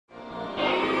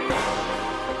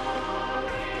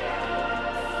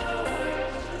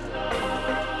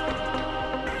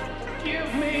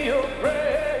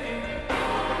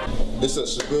This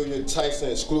is a ShibuyaTyson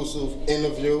exclusive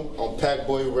interview on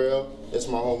Packboy Rell. It's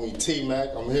my homie T-Mac.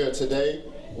 I'm here today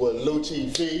with Lucci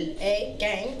Vee. Hey,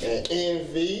 gang. And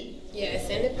Envi. Yes,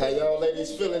 and how y'all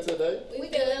ladies feeling today? We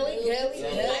good, we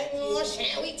good.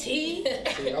 Shall we tea?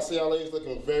 I see y'all ladies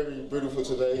looking very beautiful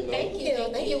today. You know?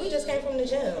 Thank you. We just came from the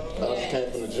gym. I just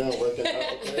came from the gym working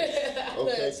out.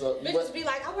 Okay, so you just be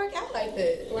like, I work out like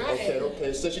this. Right.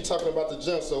 Okay. Since you're talking about the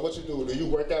gym, so what you do? Do you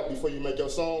work out before you make your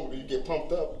song? Or do you get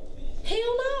pumped up? Hell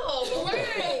no,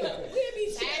 right? We'll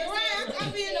be sitting around.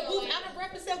 I'll be in the booth, out of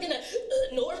breath myself, getting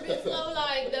a Norbit flow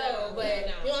like no. But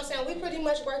you know what I'm saying? We pretty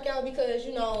much work out because,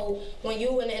 you know, when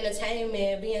you in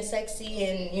entertainment, being sexy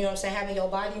and, you know what I'm saying, having your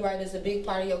body right is a big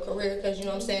part of your career because, you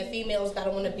know what I'm saying, females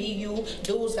gotta wanna be you,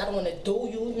 dudes gotta wanna do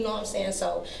you, you know what I'm saying?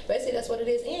 So basically that's what it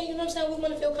is. And you know what I'm saying, we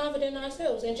wanna feel confident in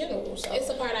ourselves in general. So it's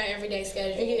a part of our everyday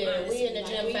schedule. Yeah, honestly. We in the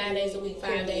gym 5 days a week.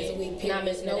 5 days a week,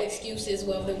 period. No excuses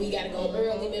whether we gotta go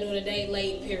early, middle of the day,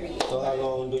 late, period. So how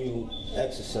long do you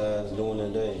exercise during the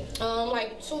day?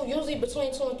 Like usually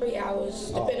between 2 and 3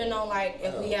 hours, depending on like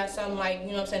if we have something like, you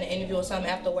know what I'm saying, an interview or something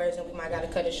afterwards, and we might gotta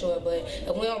cut it short. But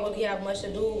if we don't really have much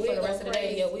to do for the rest of the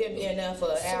day, yeah, we'll be in there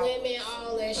for an hour. Swimming,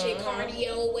 all that shit,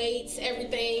 cardio, weights,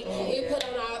 everything. We put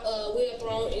on our we'll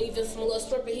throw even some little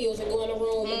stripper heels and go in the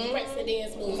room and practice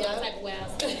dance moves, all type of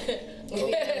wild. We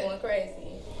be going crazy.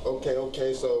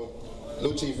 Okay, so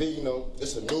Lucci Vee, you know,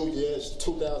 it's a new year, it's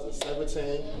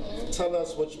 2017. Tell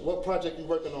us what project you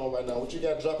working on right now, what you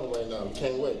got dropping right now.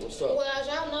 Can't wait, what's up? Well, as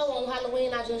y'all know, on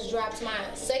Halloween I just dropped my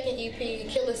second EP,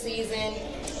 Killer Season,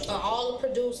 all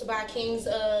produced by Kings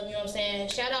of, you know what I'm saying,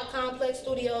 shout out Complex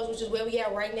Studios, which is where we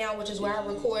at right now, which is where I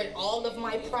record all of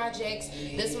my projects.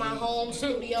 This is my home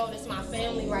studio, this is my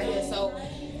family right here, so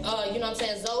you know what I'm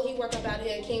saying, Zoe, he work up out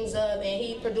here at Kings of, and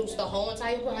he produced the whole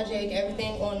entire project,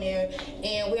 everything on there.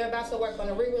 And we're about to work on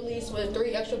a re-release with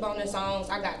 3 extra bonus songs.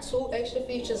 I got 2 extra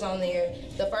features on there.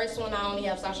 The first one I only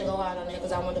have Sasha Go Out on there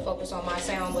because I wanted to focus on my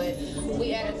sound, but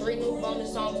we added 3 new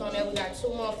bonus songs on there. We got 2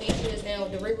 more features,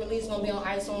 and the re-release gonna be on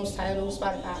iTunes, Tidal,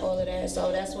 Spotify, all of that.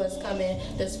 So that's what's coming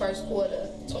this first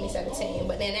quarter, 2017.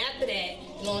 But then after that,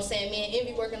 you know what I'm saying, me and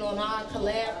Envy working on our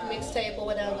collab mixtape or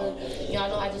whatever. Y'all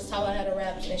know I just taught her how to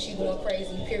rap and she going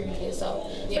crazy, period. So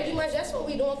pretty much that's what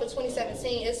we doing for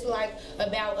 2017. It's like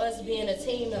about us being a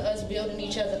team and us building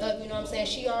each other up, you know what I'm saying?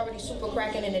 She already super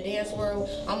cracking in the dance world.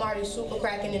 I'm already super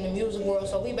cracking in the music world.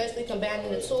 So we basically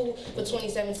combining the 2 for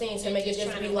 2017 to make it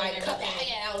just be like,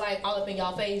 like all up in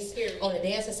y'all face. On the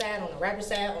dancing side, on the rapper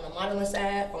side, on the modeling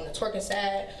side, on the twerking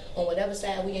side, on whatever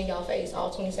side we in y'all face all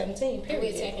 2017, period.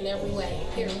 We're attacking every way.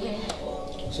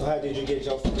 So how did you get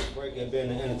your first break at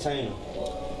being an entertainer?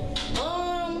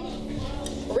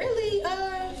 Really,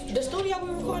 the studio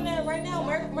we're recording at right now,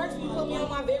 Murphy put me on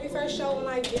my very first show when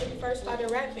I first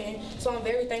started rapping, so I'm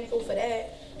very thankful for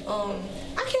that.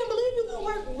 I can't believe you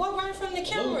gonna walk right from the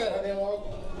camera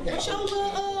with your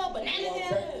little banana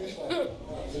hair.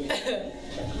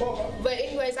 But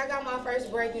anyways, I got my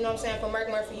first break, you know what I'm saying, from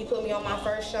Murphy. He put me on my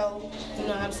first show, you know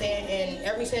what I'm saying, and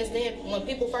ever since then, when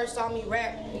people first saw me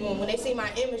rap, you know, when they see my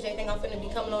image, they think I'm finna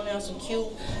be coming on there on some cute,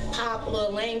 pop,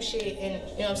 little lame shit, and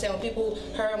you know what I'm saying, when people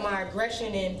heard my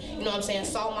aggression and, you know what I'm saying,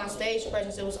 saw my stage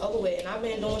presence, it was over with, and I've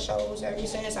been doing shows ever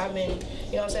since. I've been, you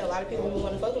know what I'm saying, a lot of people been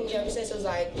wanting to fuck with me ever since. It was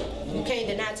like, you can't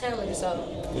deny talent, so.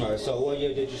 Alright, so what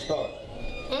year did you start?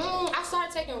 I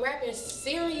started taking rapping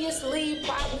seriously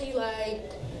probably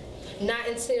like not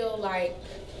until like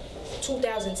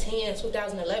 2010,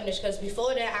 2011ish, because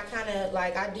before that I kind of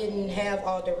like, I didn't have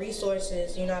all the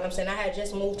resources, you know what I'm saying. I had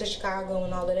just moved to Chicago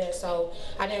and all of that, so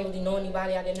I didn't really know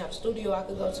anybody. I didn't have a studio I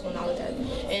could go to and all of that,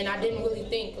 and I didn't really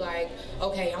think like,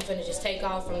 okay, I'm finna just take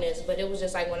off from this. But it was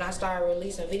just like when I started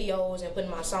releasing videos and putting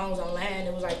my songs online,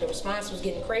 it was like the response was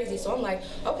getting crazy, so I'm like,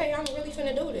 okay, I'm really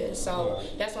finna do this. So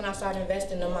that's when I started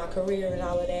investing in my career and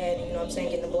all of that, and you know what I'm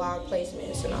saying, getting the blog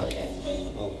placements and all of that.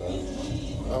 Okay.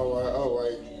 All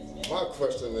right. My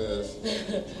question is,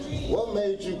 what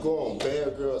made you go on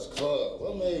Bad Girls Club?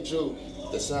 What made you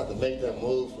decide to make that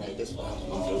move like this?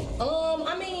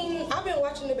 I mean, I've been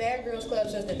watching the Bad Girls Club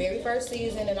since the very first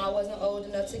season, and I wasn't old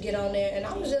enough to get on there, and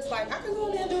I was just like, I could go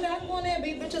on there and do that. I can go on there and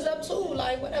beat bitches up too,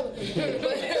 like whatever.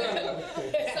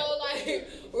 So like,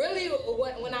 really,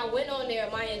 when I went on there,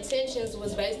 my intentions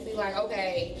was basically like,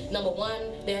 okay, number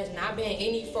 1, there has not been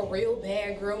any for real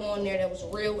bad girl on there that was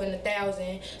real in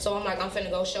 1,000. So I'm like, I'm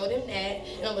finna go show them that.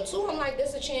 Number 2, I'm like, this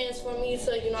is a chance for me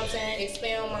to, you know what I'm saying,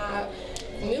 expand my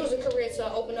music career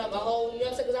to open up a whole, you know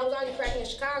what I'm saying? Because I was already cracking in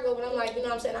Chicago, but I'm like, you know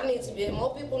what I'm saying? I need to be,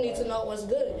 more people need to know what's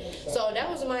good. So that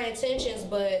was my intentions,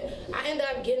 but I ended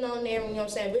up getting on there, you know what I'm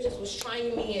saying? Bitches was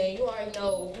trying me, and you already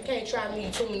know you can't try me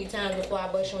too many times before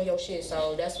I bust you on your shit.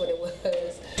 So that's what it was.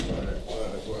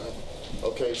 Right.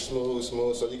 Okay, smooth.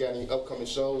 So you got any upcoming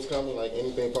shows coming? Like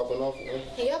anything popping off?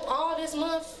 Yep, all this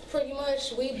month, pretty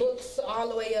much. We booked all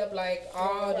the way up, like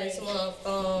all this month.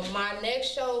 My next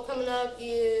show coming up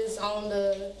is on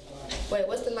the, wait,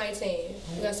 what's the 19th?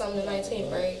 We got something the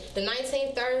 19th, right? The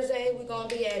 19th Thursday, we're gonna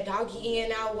be at Doggy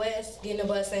Inn out west, getting a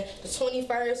bussin'. The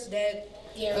 21st,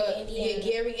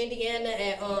 Gary, Indiana,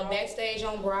 at Backstage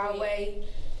on Broadway.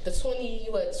 The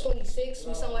 26th,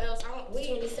 we somewhere else.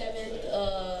 27th,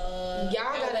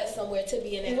 y'all got that somewhere to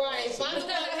be in that. Right, follow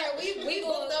her. We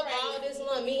booked up all this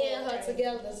month, me and her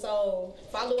together. So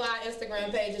follow our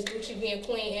Instagram pages, Lucci Vee and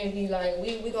Queen Envi. Like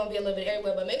we gonna be a little bit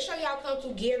everywhere, but make sure y'all come to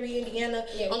Gary, Indiana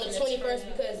on the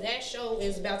 21st because that show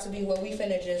is about to be where we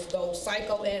finna just go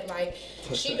psycho at. Like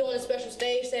she doing a special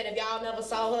stage set. If y'all never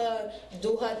saw her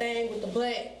do her thing with the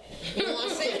butt, you know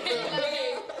what I'm saying?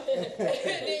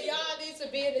 Then y'all need to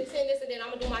be in attendance, and then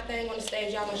I'm gonna do my thing on the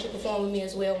stage. Y'all gonna she perform with me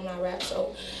as well when I rap.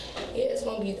 So yeah, it's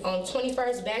gonna be on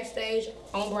 21st Backstage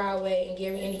on Broadway in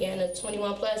Gary, Indiana.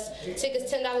 21 plus.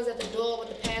 Tickets $10 at the door with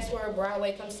the password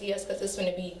Broadway. Come see us because it's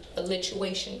gonna be a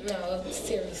lituation. No,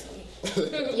 seriously.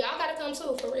 Y'all gotta come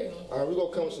too, for real. All right, we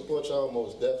gonna come support y'all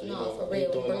most definitely. No, for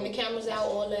real. Bring the cameras out,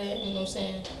 all that. You know what I'm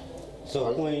saying?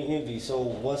 So Queen Envi, so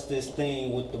what's this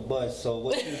thing with the butt? So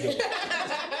what you do?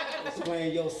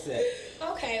 Explain your set.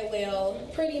 Okay, well,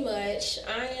 pretty much,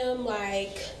 I am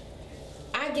like,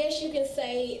 I guess you can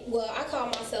say, well, I call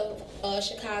myself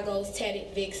Chicago's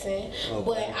Tatted Vixen,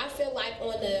 but I feel like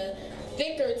on the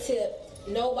thicker tip,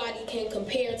 nobody can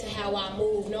compare to how I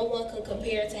move. No one can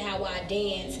compare to how I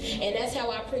dance, and that's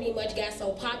how I pretty much got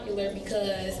so popular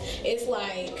because it's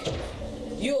like,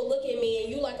 you'll look at me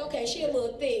and you like, okay, she a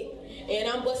little thick. And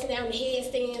I'm busting down the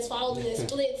headstands, falling in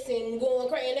splits, and going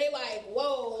crazy. And they like,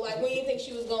 whoa, like we didn't think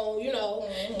she was gonna, you know,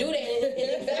 do that. And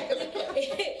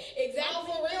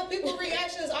exactly. For real, people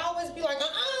reactions always be like,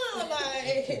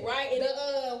 like, right.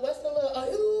 And what's the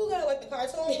little, like the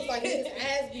cartoons, like his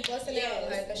ass be busting out,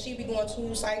 like, cause she be going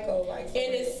too psycho, like. And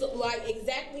it's like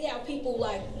exactly how people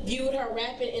like viewed her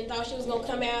rapping and thought she was gonna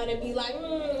come out and be like, you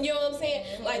know what I'm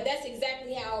saying? Like that's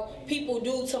exactly how people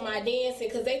do to my dancing,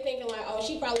 cause they thinking like, oh,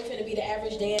 she probably finna be the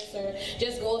average dancer,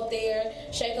 just go up there,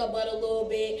 shake her butt a little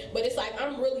bit, but it's like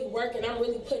I'm really working, I'm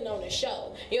really putting on a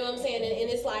show, you know what I'm saying? And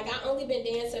it's like I only been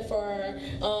dancing for,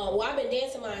 well, I've been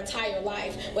dancing my entire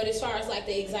life, but as far as like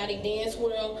the exotic dance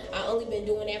world, I only been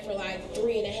doing that for like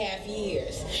 3.5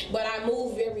 years, but I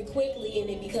moved very quickly in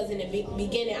it because in the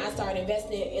beginning I started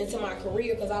investing into my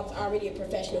career because I was already a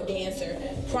professional dancer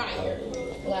prior.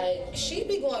 Like she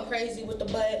be going crazy with the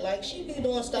butt, like she be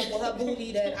doing stuff with her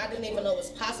booty that I didn't even know was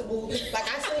possible. Like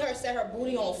I seen her set her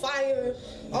booty on fire,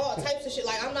 all types of shit.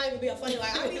 Like I'm not even being funny.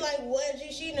 Like I be like, what?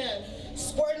 She done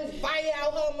squirting fire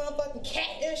out her motherfucking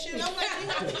cat and shit. And I'm like,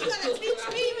 you gotta teach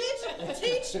me, bitch.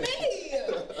 Teach me.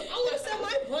 I wanna set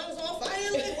my buns on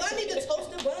fire. Like, well, I need to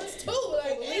toast the buns too.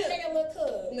 Like,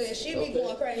 yeah, she be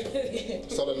going crazy.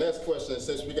 So the next question,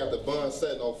 since we got the bun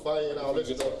setting on fire and all this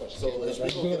stuff, so if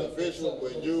we gonna get a visual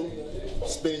with you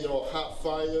spinning your hot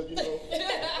fire, you know,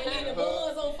 and the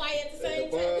buns on fire at the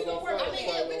same time. We gonna work. I mean,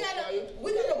 yeah,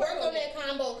 we gotta work on that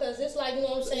combo because it's like, you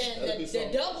know what I'm saying,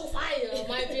 the double fire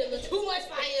might be a little too much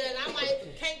fire, and I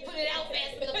can't put it out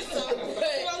fast enough. So,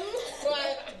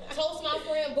 but toast my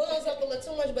friend buns up a little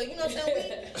too much, but you know what I'm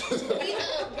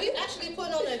saying, we actually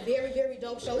put on a very, very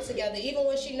dope show together. Even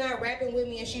when she not rapping with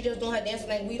me and she just doing her dancing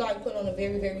thing, we like put on a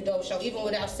very, very dope show, even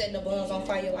without setting the buns on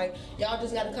fire. Like, y'all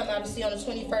just gotta come out and see on the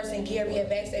 21st in Gary at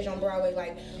Backstage on Broadway.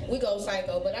 Like, we go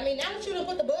psycho. But I mean, now that you done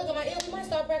put the bugs on my ear, we might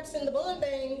start practicing the bun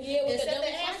thing and set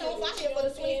the ass on fire for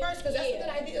the 21st, because that's a good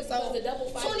idea. So, the double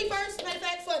fire. 21st, matter of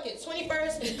fact, fuck it.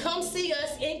 21st, come see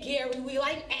us in Gary. We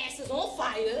like asses on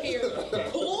fire. Here.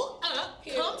 Pull up.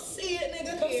 Here. Come see it,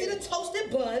 nigga. Come see the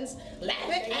toasted buns. Laugh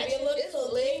at it. It's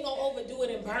a they ain't gonna overdo it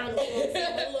and burn the buns.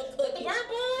 The burnt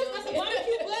buns? That's a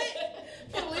barbecue butt?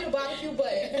 Probably the barbecue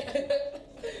butt.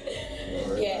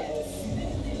 Yes.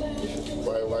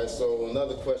 Right. So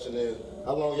another question is,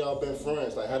 how long y'all been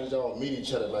friends? Like, how did y'all meet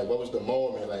each other? Like, what was the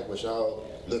moment? Like, was y'all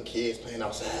little kids playing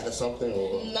outside or something?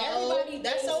 Or no,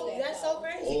 that's so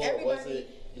crazy. Or everybody. was it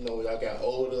you know, y'all got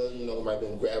older, you know, might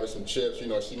been grabbing some chips, you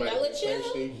know, she might have been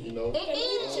thirsty, you know.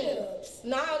 Chips.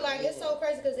 Nah, like it's so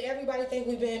crazy because everybody think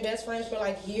we've been best friends for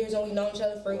like years and we known each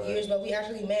other for years, but we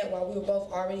actually met while we were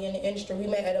both already in the industry. We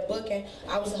met at a booking.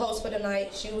 I was the host for the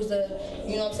night. She was the,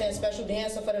 you know what I'm saying, special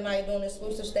dancer for the night, doing an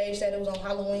exclusive stage set. It was on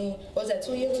Halloween. What was that,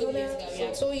 2 years ago now?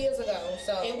 Yeah. 2 years ago.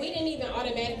 So. And we didn't even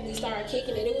automatically start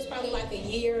kicking it. It was probably like a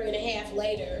year and a half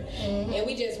later, and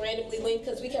we just randomly linked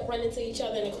because we kept running into each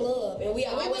other in the club, and we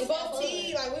was both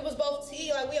T, like we was both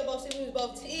T, like we were both T, we was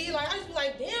both T. Like I just be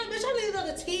like, damn, bitch, I need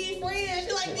another T friend.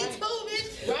 She like me too,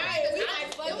 bitch. Right.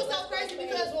 It was so crazy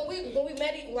because when we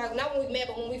met, like not when we met,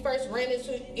 but when we first ran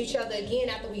into each other again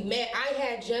after we met, I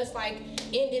had just like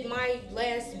ended my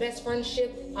last best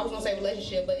friendship. I was gonna say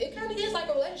relationship, but it kind of is like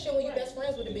a relationship when you're best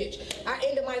friends with a bitch. I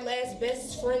ended my last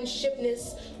best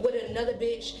friendshipness with another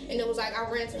bitch, and it was like I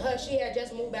ran to her. She had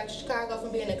just moved back to Chicago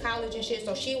from being in college and shit,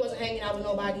 so she wasn't hanging out with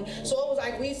nobody. So it was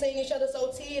like we seen each other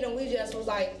so teed, and we just was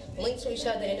like linked to each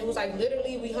other, and it was like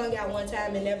literally we hung out one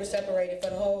time and never separated for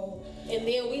the whole. And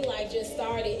then we like just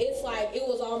started. It's like it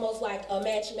was almost like a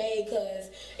match made because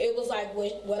it was like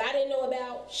what I didn't know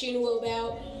about, she knew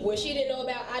about. What she didn't know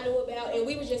about, I knew about, and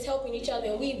we were just helping each other.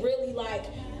 And we really like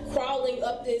crawling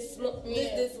up this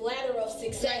ladder of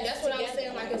success. Right, that's what I was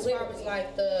saying. Like as far as like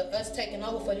us taking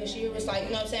over for this year, it's like, you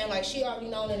know what I'm saying. Like she already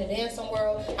known in the dancing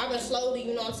world. I've been slowly,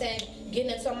 you know what I'm saying,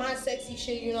 getting into my sexy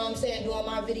shit, you know what I'm saying, doing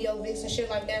my video vids and shit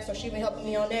like that, so she been helping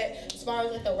me on that. As far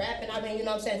as with the rapping, I've been, you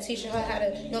know what I'm saying, teaching her how to,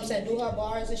 you know what I'm saying, do her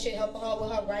bars and shit, helping her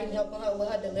with her writing, helping her with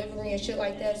her delivery and shit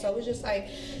like that. So it's just like,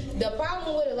 the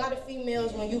problem with a lot of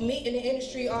females, when you meet in the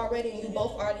industry already and you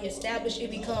both already established,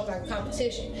 it becomes like a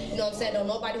competition. You know what I'm saying, don't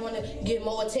nobody want to get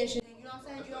more attention. You know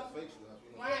what I'm saying?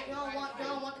 You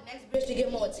don't want the next bitch to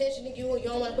get more attention to you, or you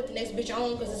don't want to put the next bitch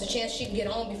on because there's a chance she can get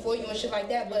on before you and shit like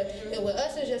that. But with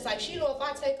us, it's just like, she know if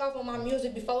I take off on my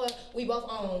music before her, we both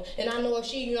own. And I know if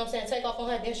she, you know what I'm saying, take off on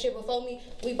her that shit before me,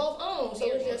 we both own. So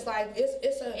it's just like,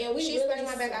 she scratch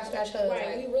my back, I scratch hers.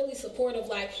 Right, we really supportive.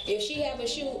 Like, if she have a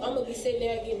shoot, I'm going to be sitting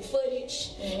there getting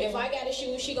footage. If I got a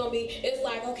shoot, she going to be, it's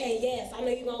like, okay, yes, I know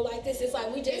you going to like this. It's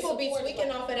like, we just people be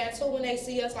tweaking off of that too when they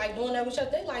see us like doing that with each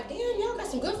other. They like, damn, y'all got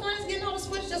some good friends getting on the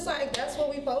switch. Just like, that's what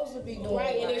we supposed to be doing.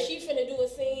 Right, and like, if she finna do a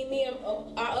scene, me and our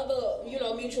other, you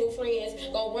know, mutual friends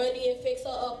gonna run in, fix her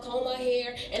up, comb her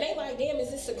hair, and they like, damn, is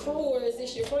this a crew or is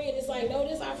this your friend? It's like, no,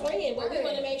 this our friend, but we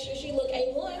wanna make sure she look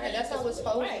A1. Right, that's how it's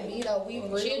supposed to be, though. We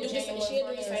really she'll do the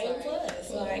same for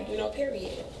us, like, you know,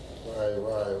 period.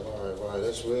 Right.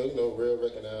 That's real, you know, real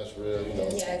recognized, real, you know.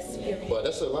 Yes, period. But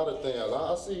that's a lot of things.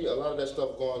 I see a lot of that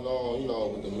stuff going on, you know,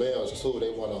 with the males too. They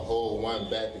want to hold one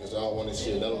back because I don't want to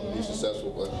see another one be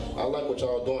successful. But I like what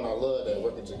y'all doing. I love that,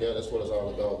 working together. That's what it's all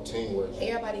about, teamwork.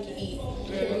 Everybody can eat.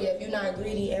 Period. If you're not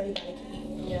greedy, everybody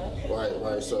can eat. Yeah.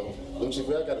 Right. So, Lucci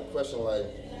Vee, I got a question. Like,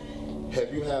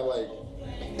 have you had like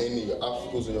any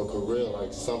obstacles in your career,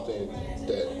 like something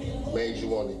that made you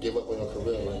want to give up on your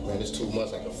career? Like, man, it's too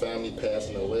much, like a family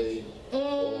passing away,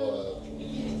 or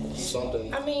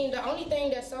something? I mean, the only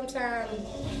thing that sometimes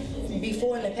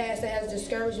before in the past that has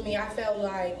discouraged me, I felt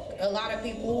like a lot of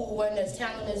people who weren't as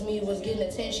talented as me was getting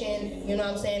attention, you know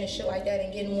what I'm saying, and shit like that,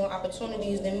 and getting more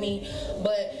opportunities than me.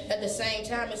 But at the same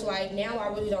time, it's like, now I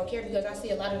really don't care because I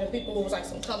see a lot of the people who was like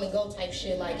some come and go type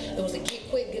shit. Like, it was a get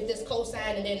quick, get this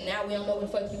cosign, and then now we don't know where the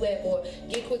fuck you at, or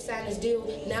get quick, sign this deal,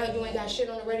 now you ain't got shit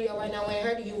on the radio right now, I ain't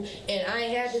heard of you, and I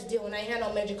ain't had this deal and I ain't had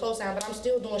no major cosign, but I'm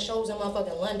still doing shows in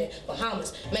motherfucking London,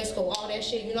 Bahamas, Mexico, all that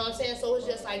shit, you know what I'm saying? So it's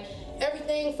just like,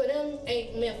 everything for them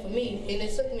ain't meant for me, and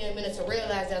it took me a minute to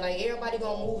realize that, like, everybody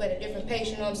gonna move at a different pace,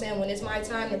 you know what I'm saying? When it's my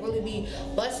time to really be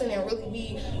busting and really be,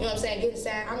 you know what I'm saying, getting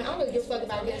signed. I mean, I don't really give a fuck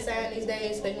about getting signed these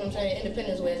days, but you know what I'm saying,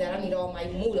 independence where it's at, I need all my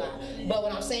moolah. But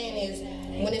what I'm saying is,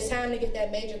 when it's time to get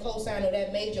that major cosign or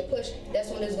that major push, that's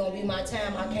when it's gonna be my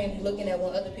time. I can't be looking at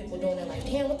what other people doing it like,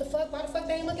 damn, what the fuck, why the fuck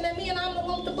they ain't looking at me and I'm the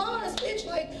one with the bars, bitch,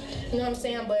 like, you know what I'm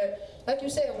saying? But like you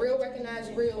said, real recognize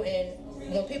real,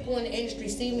 and when people in the industry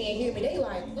see me and hear me, they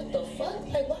like, what the fuck?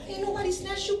 Like, why ain't nobody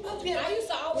snatch you up here? I used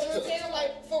to always tell,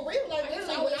 like, for real, like,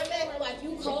 literally, when I met her, like,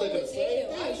 you cold as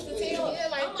hell. I used to tell her,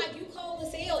 I'm like, you cold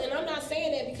as hell, and I'm not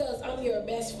saying that because I'm your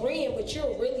best friend, but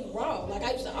you're really raw. Like,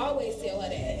 I used to always tell her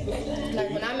that. Like,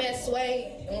 when I met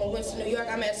Sway, and when we went to New York,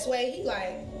 I met Sway, he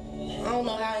like, I don't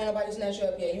know how ain't nobody snatch you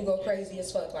up yet. You go crazy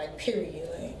as fuck, like, period.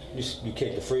 Like, You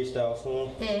kick the freestyle for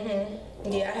him?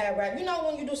 Mm-hmm. Yeah, I had rap. You know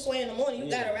when you do Sway in the morning, you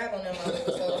gotta rap on that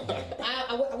motherfucker.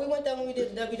 So we went there when we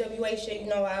did the WWA shit. You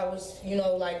know, I was, you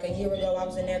know, like a year ago, I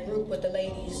was in that group with the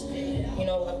ladies, you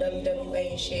know, of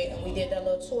WWA and shit. And we did that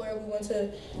little tour. We went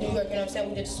to New York, you know what I'm saying?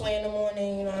 We did the Sway in the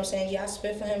morning, you know what I'm saying? Yeah, I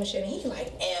spit for him and shit. And he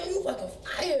like, damn, you fucking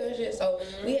fire and shit. So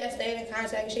we had stayed in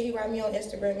contact and shit. He write me on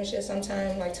Instagram and shit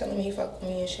sometime, like telling me he fuck with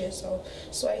me and shit. So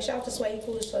Sway, shout out to Sway, he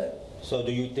cool as fuck. So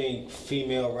do you think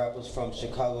female rappers from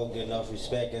Chicago get enough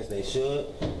respect as they should,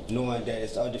 knowing that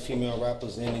it's other female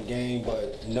rappers in the game,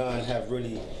 but none have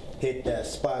really hit that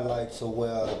spotlight to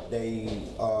where they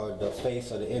are the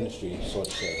face of the industry, so to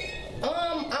say?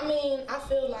 I mean, I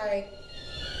feel like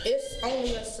it's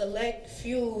only a select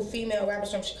few female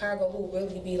rappers from Chicago who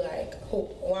really be like,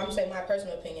 or I'm saying my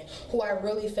personal opinion, who I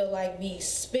really feel like be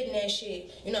spitting that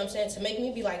shit, you know what I'm saying, to make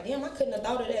me be like, damn, I couldn't have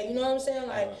thought of that, you know what I'm saying?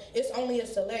 Like, it's only a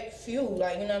select few,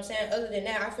 like, you know what I'm saying? Other than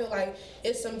that, I feel like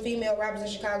it's some female rappers in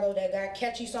Chicago that got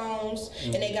catchy songs,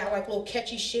 and they got like little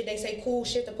catchy shit, they say cool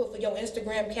shit to put for your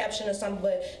Instagram caption or something,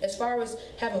 but as far as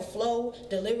having flow,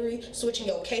 delivery, switching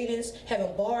your cadence,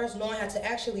 having bars, knowing how to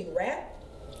actually rap,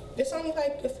 it's only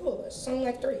like a few of us. It's only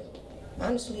like 3,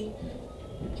 honestly.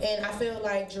 And I feel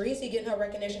like Dreezy getting her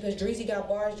recognition because Dreezy got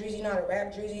bars, Dreezy know how to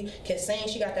rap, Dreezy can sing,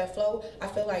 she got that flow. I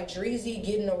feel like Dreezy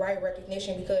getting the right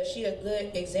recognition because she a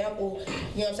good example,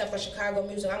 you know what I'm saying, for Chicago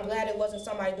music. I'm glad it wasn't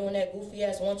somebody doing that goofy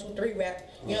ass 1, 2, 3 rap,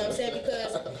 you know what I'm saying?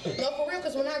 Because, no, for real,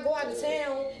 because when I go out of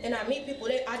town and I meet people,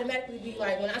 they automatically be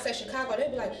like, when I say Chicago, they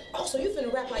be like, oh, so you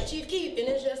finna rap like Chief Keef? And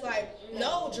it's just like,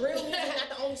 no, drill music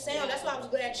not the only sound. That's why I was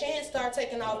glad Chance started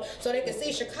taking off so they could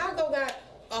see Chicago got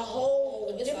a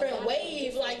whole different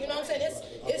wave, like, you know what I'm saying?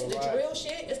 It's the drill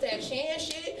shit, it's that Chan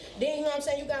shit. Then, you know what I'm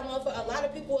saying, you got a lot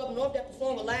of people up north that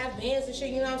perform with live bands and shit,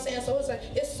 you know what I'm saying? So it's like,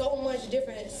 it's so much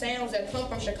different sounds that come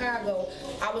from Chicago.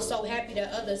 I was so happy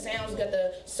that other sounds got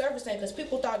the surfacing because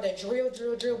people thought that drill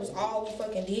was all we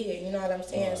fucking did, you know what I'm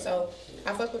saying? So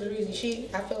I fuck with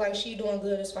Dreezy. I feel like she doing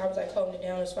good as far as like holding it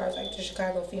down as far as like the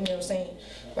Chicago female scene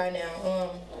right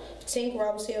now. Tink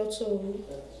Roberts Hill too.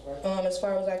 As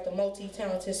far as like the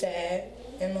multi-talented side,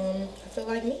 and I feel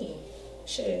like me,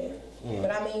 shit.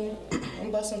 But I mean,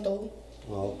 I'm busting through.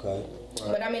 Okay.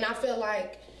 But I mean, I feel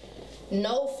like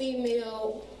no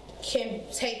female can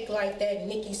take like that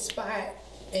Nicki spot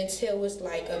until it's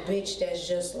like a bitch that's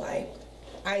just like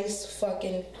ice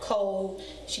fucking cold.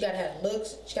 She gotta have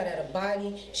looks, she gotta have a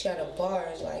body, she gotta have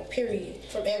bars, like, period.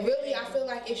 And really I feel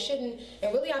like it shouldn't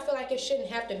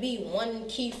have to be one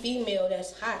key female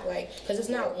that's hot, like, cause it's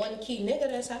not one key nigga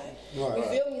that's hot. Right. You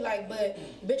feel me? Like, but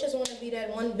bitches wanna be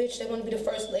that one bitch, they wanna be the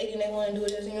first lady and they wanna do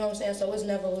this, you know what I'm saying? So it's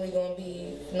never really gonna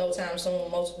be no time soon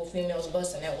multiple females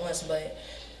busting at once, but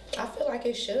I feel like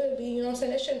it should be, you know what I'm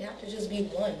saying? It shouldn't have to just be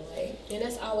one, like. And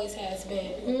that's always has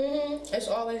been. It's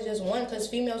always just one, because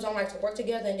females don't like to work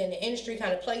together, and then the industry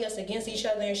kind of play us against each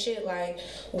other and shit, like,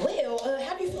 well,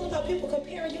 how do you feel about people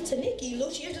comparing you to Nicki,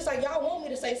 Lucci? It's just like, y'all want me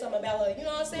to say something about her, you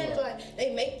know what I'm saying? It's like,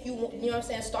 they make you, you know what I'm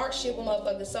saying, start shit with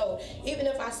motherfuckers. So, even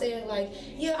if I said, like,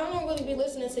 yeah, I don't really be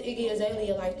listening to Iggy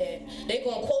Azalea like that, they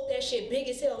gonna quote that shit big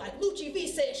as hell, like, Lucci Vee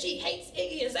said she hates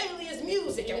Iggy Azalea's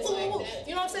music, and you know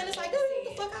what I'm saying? It's like, that ain't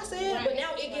what the fuck I said. Right. But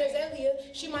now Iggy Azalea,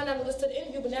 she might not have listened to the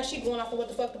interview, but now she going off of what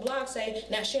the fuck the blog say.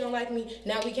 Now she don't like me.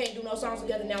 Now we can't do no songs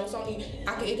together. Now it's only it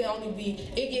can only be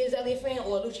Iggy Azalea fan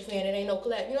or a Lucci fan. It ain't no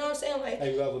collab. You know what I'm saying? Like,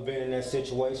 have you ever been in that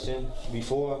situation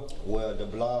before where the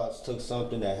blogs took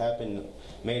something that happened,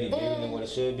 made it bigger than what it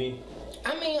should be?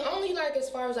 I mean, only like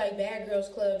as far as like Bad Girls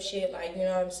Club shit, like, you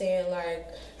know what I'm saying? Like,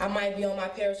 I might be on my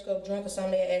Periscope drunk or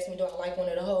something, they ask me, do I like one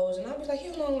of the hoes? And I'll be like,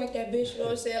 hell no, I don't like that bitch, you know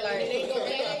what I'm saying? Like,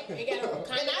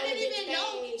 and I didn't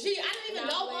even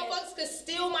know motherfuckers could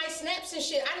steal my snaps and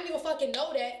shit. I didn't even fucking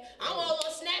know that. I'm all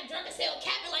on Snap drunk as hell,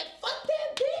 capping like, fuck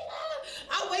that bitch.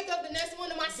 I wake up the next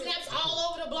morning, my snaps all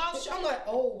over the blog. I'm like,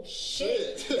 oh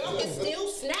shit, y'all can steal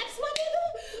snaps, my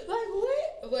nigga? Like,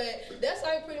 what? But that's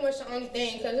like pretty much the only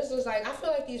thing, because this was like, I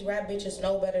feel like these rap bitches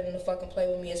know better than to fucking play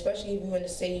with me, especially if you in the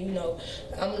city, you know,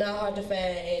 I'm not hard to find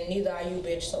and neither are you,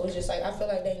 bitch. So it's just like, I feel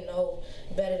like they know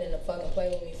better than to fucking play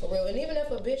with me, for real. And even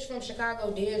if a bitch from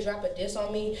Chicago did drop a diss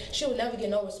on me, she would never get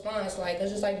no response. Like,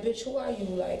 it's just like, bitch, who are you?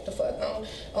 Like, the fuck?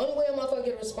 Only way a motherfucker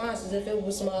get a response is if it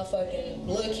was motherfucking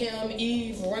Lil' Kim,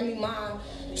 Eve, Remy Ma,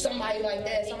 somebody like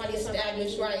that, somebody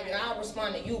established, right? I'll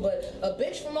respond to you, but a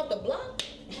bitch from up the block,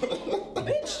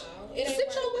 bitch. Sit your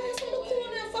ass on the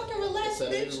corner and fucking relax,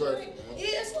 bitch. Like,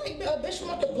 yeah, it's like a bitch from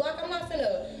up the block. I'm not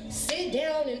finna sit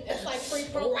down and like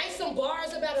write some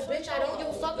bars about a bitch I don't give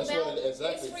a fuck about.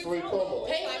 Exactly, free promo.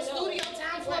 Pay for studio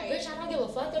time for a bitch I don't give a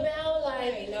fuck about.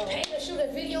 Like, pay to shoot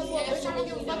a video for a bitch I don't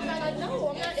give a fuck about. Like, no,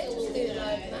 I'm not interested.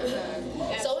 Like,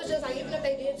 nah. So it's just like, even if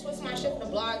they did twist my shit for the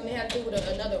blog and they had to do with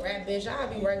another rap bitch,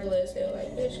 I'd be regular as hell.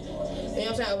 Like, bitch, you know what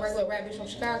I'm saying? A regular rap bitch from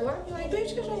Chicago, I'd be like,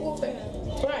 bitch, get your goof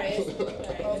ass. Right.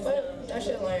 Oh, fuck, that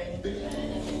shit lame.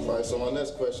 Alright, so my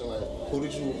next question, like, who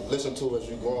did you listen to as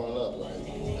you growing up? Like,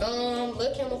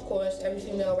 Lil' Kim, of course. Every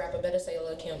female rapper better say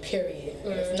Lil' Kim, period.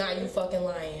 If not, you fucking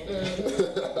lying.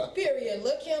 Period.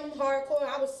 Lil' Kim, hardcore.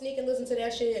 I was sneaking listen to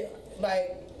that shit.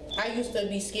 Like, I used to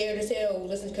be scared as hell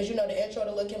listen, because you know the intro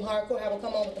to Lil' Kim hardcore, how it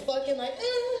come on with the fucking like,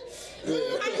 I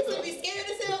used to be scared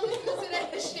as hell listening to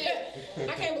that shit.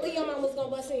 I can't believe your mom was gonna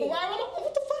bust in. Why?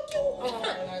 What the fuck you?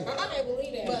 I can't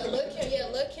believe that. But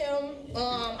Lil' Kim,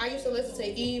 I used to listen to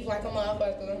Eve like a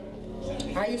motherfucker.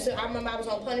 I remember I was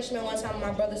on punishment one time.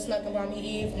 My brother snuck and brought me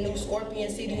Eve, new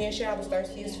Scorpion CD and shit. I was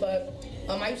thirsty as fuck.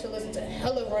 I used to listen to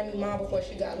hella Remy Ma before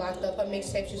she got locked up. Her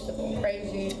mixtapes used to go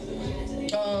crazy.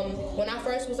 When I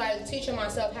first was like teaching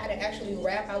myself how to actually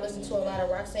rap, I listened to a lot of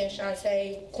Roxanne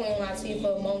Shante, Queen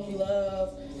Latifah, Moni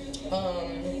Love.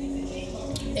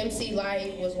 MC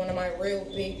Light was one of my real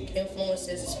big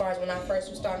influences as far as when I first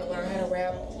was starting to learn how to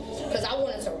rap. Because I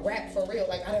wanted to rap for real.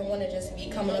 Like, I didn't want to just be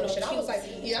coming up with shit. I was like,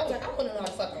 I want to know how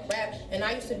to fucking rap. And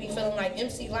I used to be feeling like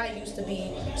MC Light used to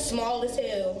be small as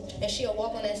hell. And she'll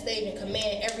walk on that stage and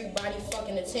command everybody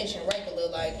fucking attention regular.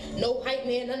 Like, no hype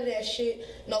man, none of that shit.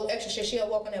 No extra shit. She'll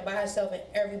walk on there by herself and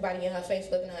everybody in her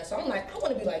face looking at her. So I'm like, I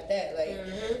want to be like that.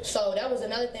 Like, so that was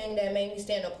another thing that made me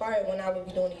stand apart when I would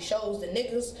be doing these shows. The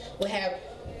niggas would have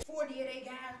 40 of they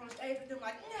guys on stage with them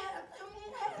like,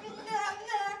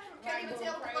 can't even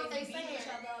tell what they saying.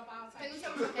 Can't even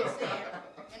tell what they saying.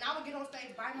 And I would get on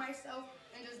stage by myself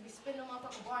and just be spitting them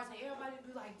motherfucking bars and everybody would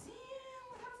be like, damn,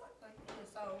 how the fuck like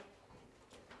this? So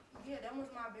yeah, that was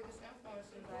my biggest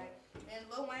influences. Like, and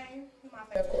Lil Wayne, he's my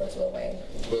favorite. Of course, Lil Wayne.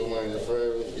 Lil Wayne, your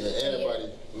favorite? Yeah, everybody.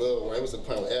 Lil Wayne was the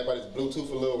point where everybody's Bluetooth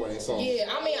for Lil Wayne songs. Yeah,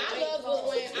 I mean, I love Lil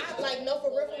Wayne. I like, no,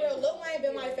 for real. Lil Wayne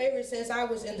been my favorite since I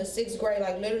was in the 6th grade.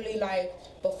 Like, literally, like,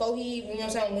 before he, you know what I'm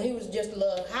saying, when he was just a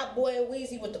little hot boy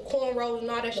Weezy with the cornrows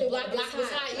and all that shit. Black was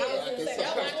hot, yeah.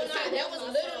 That was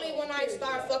literally when I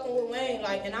started fucking with Wayne.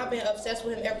 Like, and I've been obsessed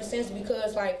with him ever since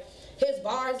because, like, his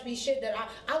bars be shit that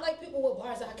I like people with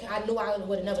bars that I knew I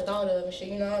would have never thought of and shit,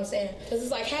 you know what I'm saying? Because it's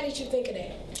like, how did you think of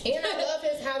that? And I love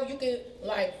how you could,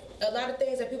 like, a lot of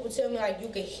things that people tell me, like, you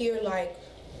could hear, like,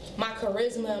 my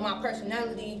charisma and my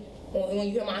personality when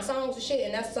you hear my songs and shit,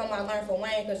 and that's something I learned from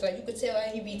Wayne, because, like, you could tell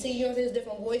that he be teaching his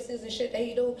different voices and shit that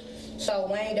he do. So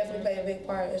Wayne definitely played a big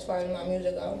part as far as my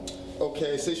music goes.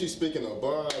 Okay, since you're speaking of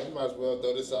bars, you might as well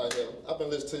throw this out here. I've been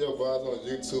listening to your bars on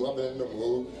YouTube. I've been in the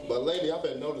mood. But lately, I've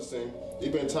been noticing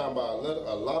you've been talking about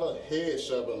a lot of head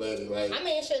shoving lately. Like, I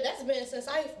mean, shit, that's been since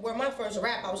my first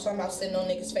rap, I was talking about sitting on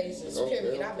niggas' faces,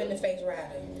 period. Okay. I've been the face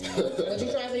rider. What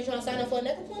you trying to say? You trying to sign up for a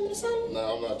neck appointment or something?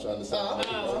 No, I'm not trying to sign up.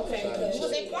 Oh, okay. You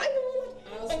was inquiring?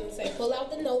 I was gonna say, pull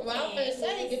out the notepad. Well, I was gonna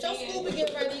say, get your school and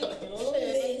get ready.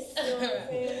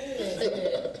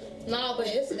 No, but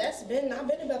I've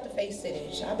been about the face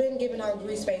sittage. I've been giving out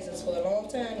grease faces for a long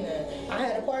time now. I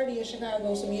had a party in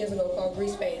Chicago some years ago called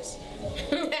Grease Face.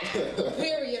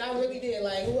 Period. I really did.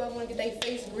 Like, who I want to get their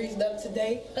face greased up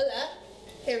today?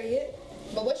 Period.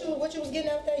 But what you was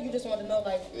getting out there? You just wanted to know,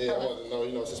 like. Yeah, I wanted to know.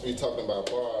 You know, since we talking about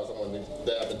bars, I wanted to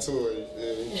dive into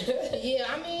it. Yeah,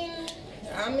 I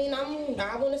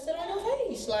want to sit on your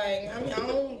face. Like,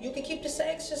 you can keep the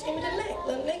sex, just give me the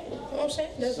neck. You know what I'm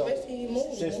saying? That's so, basically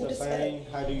moving. Since the fame,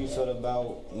 how do you feel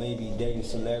about maybe dating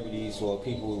celebrities or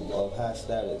people of high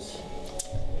status?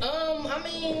 I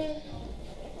mean,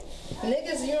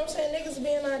 niggas, you know what I'm saying? Niggas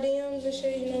be in our DMs and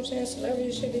shit, you know what I'm saying?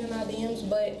 Celebrities should be in our DMs,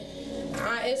 but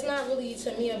it's not really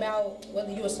to me about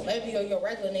whether you're a celebrity or you're a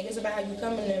regular nigga. It's about how you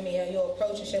coming to me or your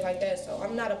approach and shit like that. So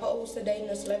I'm not opposed to dating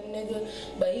a celebrity nigga,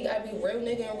 but he gotta be a real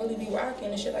nigga and really be rocking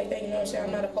and shit like that. You know what I'm saying?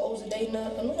 I'm not opposed to dating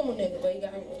a normal nigga, but he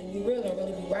gotta be real and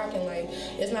really be rocking. Like,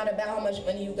 it's not about how much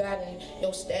money you got and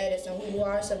your status and who you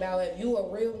are. It's about if you a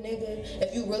real nigga,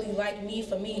 if you really like me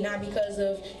for me, not because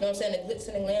of, you know what I'm saying, the glitz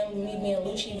and the glam, me being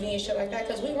Lucci Vee and shit like that.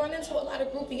 Because we run into a lot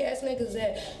of groupie ass niggas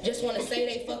that just want to say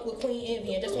they fuck with Queen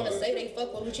Envi and just want to say they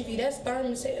fuck with Lucci Vee. That's firm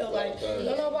as hell. Like,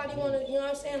 don't nobody want to, you know what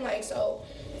I'm saying? Like, so,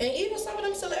 and even some of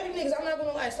them celebrity niggas, I'm not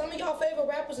gonna lie, some of y'all favorite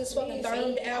rappers is fucking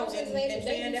turned out and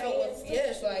fanned out with,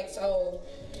 yes, like, so,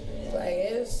 like,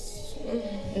 it's,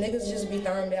 niggas just be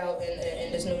turned out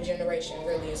in this new generation,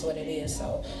 really is what it is.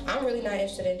 So, I'm really not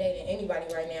interested in dating anybody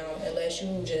right now unless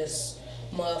you just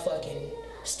motherfucking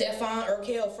Stefan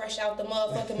Urkel fresh out the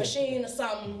motherfucking machine or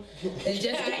something and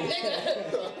just like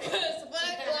nigga.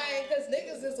 Cause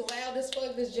niggas is wild as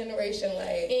fuck this generation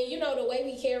like. And you know the way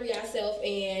we carry ourselves,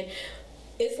 and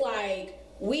it's like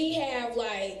we have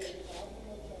like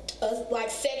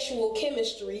sexual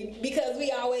chemistry because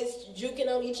we always juking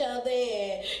on each other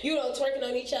and twerking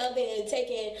on each other and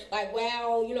taking like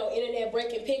internet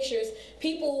breaking pictures.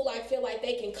 People like feel like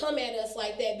they can come at us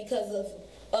like that because of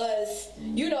us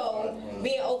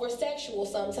being over sexual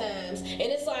sometimes, and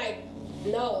it's like,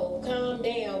 no, calm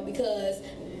down, because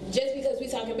just because we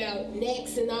talking about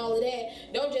necks and all of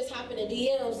that, don't just hop in the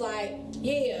DMs like,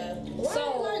 yeah. Right,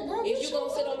 so like, bro, if you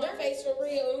gonna sit on my face for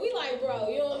real, and we like, bro,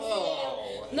 you know what I'm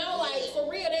saying? No, like for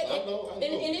real, I know. and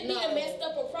it be a messed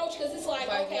up approach, because it's like,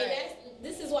 okay,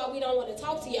 this is why we don't want to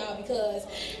talk to y'all, because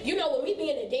with me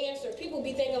being a dancer, people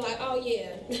be thinking like, oh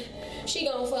yeah, she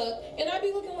gonna fuck, and I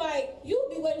be looking like, you'll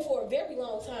be waiting for a very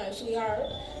long time, sweetheart.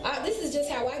 This is just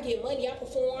how I get money. I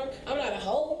perform. I'm not a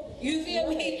hoe. You feel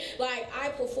me? Like, I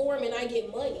perform and I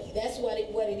get money. That's what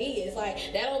it is. Like,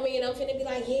 that don't mean I'm finna be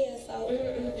like, yeah, so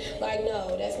like,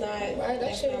 no, that's not. Right,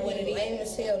 that's not what it is. Lame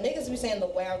as hell. Niggas be saying the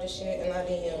wildest shit in my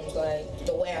DMs, like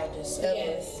the wildest ever.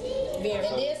 Yes, very.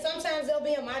 And then sometimes they'll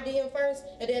be in my DM first,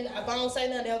 and then if I don't say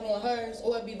nothing, they'll go in hers,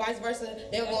 or it'll be vice versa.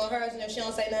 They'll go in hers, and if she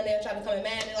don't say nothing, they'll try to come in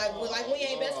mad and like we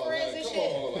ain't best friends and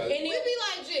shit. On, and we be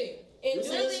like, G. And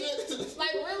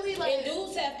really, and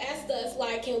dudes have asked us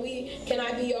like, can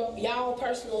I be y'all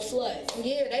personal sluts?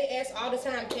 Yeah, they ask all the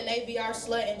time, can they be our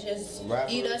slut and just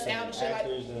eat us out and shit like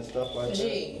that? And stuff like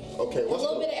G. Okay, what's a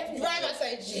little bit of everything. Right, I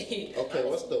say G. Okay,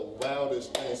 what's the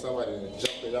wildest thing somebody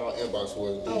jumped in y'all inbox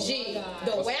was? G.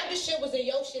 The wildest shit was in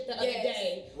your shit the other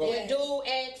day. When dude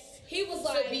asked. He was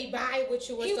like, to be by with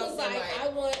you or something like.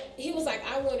 He was like,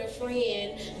 I want a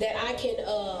friend that I can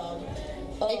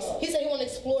he said he want to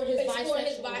explore his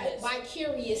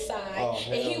vicarious side,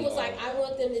 and he was like, I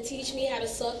want them to teach me how to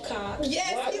suck cock.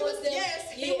 Yes,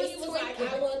 he was like,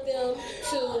 I want them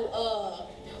to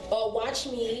watch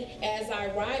me as I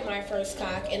ride my first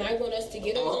cock, and I want us to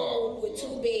get a room with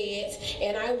 2 beds,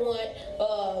 and I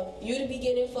want you to be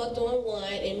getting fucked on one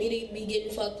and me to be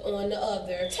getting fucked on the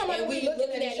other, and we looking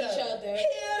at each other,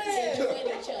 enjoying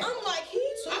each other. I'm like,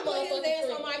 I put his ass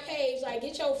on my page, like,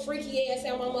 get your freaky ass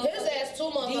out my motherfucker. His ass too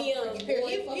motherfucking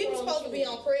period. He was supposed to be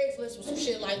on Craigslist with some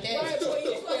shit like that. Right, boy,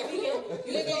 you supposed to be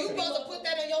nigga, you supposed to put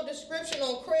that in your description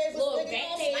on Craigslist. Nigga,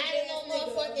 don't slide it on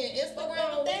motherfucking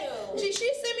Instagram. Gee, she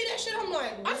sent me that shit. I'm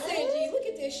like, I said, gee, look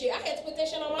at this shit. I had to put that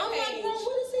shit on my page. I'm like, bro,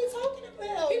 what is he talking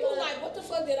about? People like, what the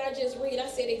fuck did I just read? I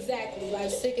said, exactly. Like,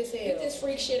 sick as hell. Get this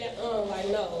freak shit at, like,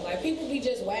 no. Like, people be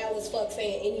just wild as fuck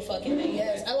saying any fucking thing.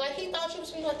 Yes. And like, he thought she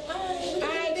was gonna be like,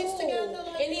 alright, this together.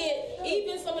 Like, and then,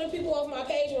 even some of the people off my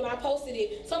page, when I posted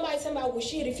it, somebody talking about, well,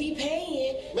 shit, if he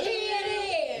paying,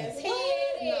 head ass.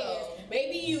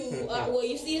 Maybe you, well,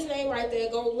 you see his name right there,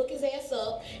 go look his ass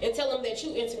up and tell him that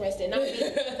you interested, not me.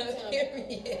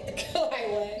 Period. Like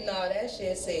what? No, that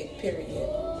shit sick, period.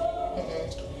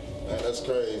 Man, that's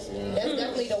crazy, man. That's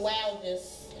definitely the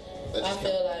wildest. I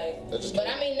feel like, but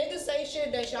I mean, niggas say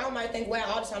shit that y'all might think wow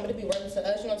all the time, but it be working to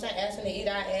us. You know what I'm saying? Asking to eat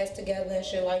our ass together and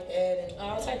shit like that, and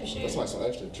all type of shit. That's like some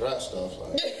extra dry stuff,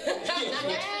 like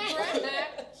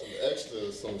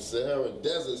some Sahara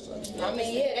Desert stuff. I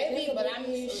mean, yeah, they be, but I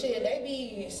mean, shit, they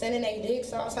be sending their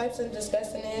dicks, all types of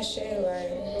disgusting ass shit, like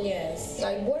yes,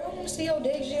 like boy, I want to see your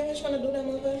dick, you ain't trying to do that,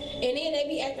 motherfucker. And then they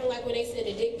be acting like when they send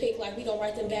a dick pic, like we gonna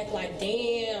write them back, like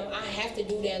damn, I have to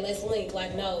do that. Let's link.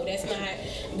 Like no, that's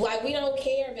not. Like we don't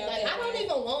care about like, that. I don't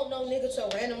even want no nigga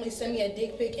to randomly send me a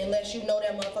dick pic unless you know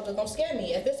that motherfucker gonna scare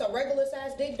me. If it's a regular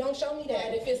size dick, don't show me that.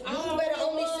 Right, if it's you better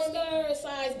only send me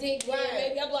size dick, right?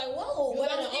 Maybe I'm like, whoa,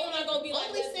 but I'm still not gonna be like,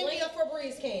 only send me a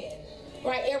Febreze can.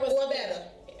 Right, Arizona. Or better.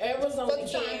 Arizona can,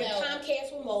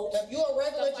 Comcast remote. If you're a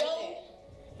regular Joe.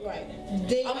 Like right.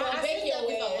 Then I'm gonna bake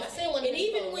your ass. And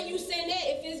even when you send that,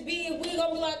 if it's big, we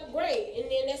gonna be like, great, and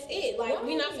then that's it. Like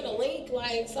we not gonna link.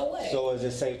 Like so what? So is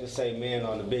it safe to say men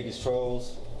are the biggest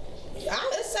trolls?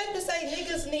 It's safe to say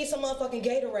niggas need some motherfucking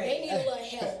Gatorade. They need a little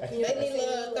help. They need a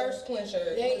little thirst quencher.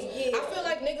 I feel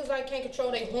like niggas like can't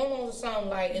control their hormones or something.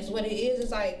 Like it's what it is.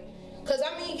 It's like, cause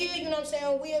I mean, yeah, you know what I'm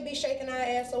saying. We'll be shaking our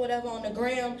ass or whatever on the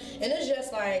gram, and it's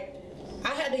just like.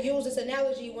 I had to use this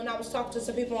analogy when I was talking to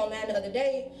some people online the other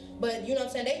day, but you know what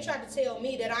I'm saying, they tried to tell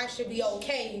me that I should be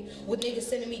okay with niggas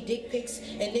sending me dick pics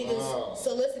and niggas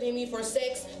soliciting me for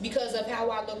sex because of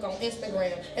how I look on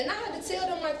Instagram. And I had to tell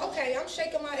them like, okay, I'm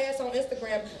shaking my ass on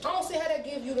Instagram. I don't see how that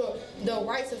give you the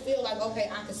right to feel like, okay,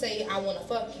 I can say I want to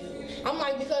fuck you. I'm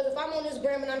like, because if I'm on this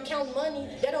gram and I'm counting money,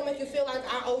 that don't make you feel like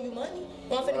I owe you money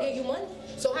or I'm finna give you money.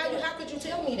 So how could you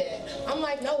tell me that? I'm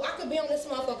like, no, I could be on this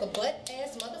motherfucker butt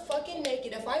ass motherfucking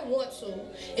naked if I want to.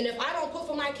 And if I don't put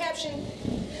for my caption,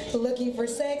 looking for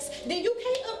sex, then you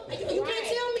can't tell me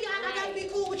I gotta be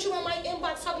cool with you in my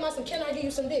inbox talking about some, can I give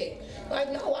you some dick?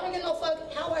 Like, no, I don't give no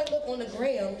fuck how I look on the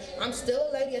gram. I'm still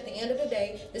a lady at the end of the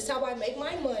day. This is how I make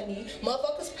my money.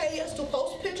 Motherfuckers pay us to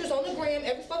post pictures on the gram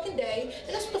every fucking day,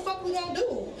 and that's what the fuck we gonna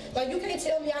do. Like, you can't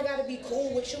tell me I gotta be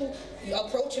cool with you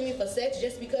approaching me for sex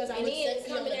just because I look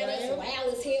sexy on the gram. And then coming at us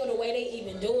wild as hell the way they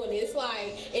even doing it. It's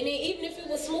like, and then even if it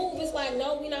was smooth, it's like,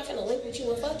 no, we not finna link with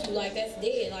you and fuck you. Like, that's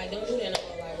dead. Like, don't do that no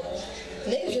more. Like, well.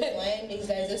 Niggas just lame these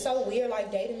days. It's so weird.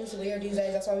 Like, dating is weird these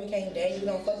days. That's why we can't date. We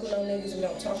don't fuck with no niggas. We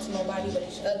don't talk to nobody but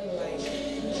each other. Like,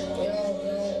 you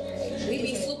know, we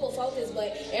be super focused,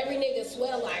 but every nigga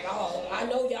swear like, oh, I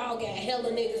know y'all got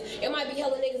hella niggas. It might be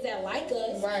hella niggas that like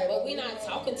us, right, but we not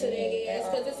talking to their ass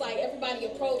because it's like everybody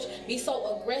approach be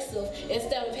so aggressive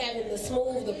instead of having the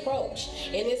smooth approach.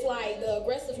 And it's like the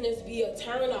aggressiveness be a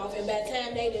turn off, and by the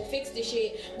time they done fix the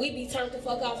shit, we be turned the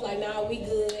fuck off like, nah, we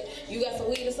good. You got some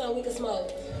weed or something we can smoke.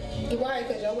 Right,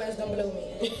 because your ass done blew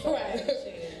me. Right.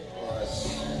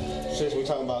 Since we're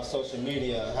talking about social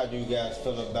media, how do you guys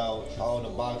feel about all the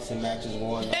boxing matches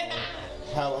going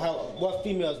on? What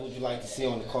females would you like to see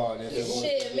on the card?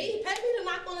 Shit, me, pay me to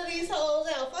knock one of these hoes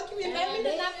out. Fuck you, pay me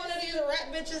to knock one of these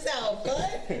rap bitches out.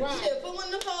 Fuck. Right. Shit, put one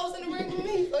of them hoes in the ring with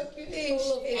me. Fuck you,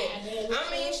 shit.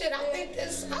 I mean, shit, I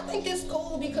think this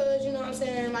cool because, you know what I'm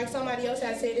saying, like somebody else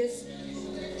has said, it's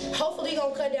hopefully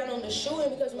gonna cut down on the shooting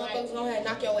because motherfuckers gonna have to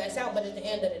knock your ass out. But at the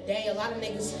end of the day, a lot of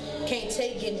niggas can't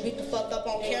take getting beat the fuck up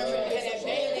on camera and that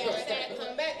bang outside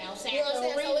come back. You know what I'm saying?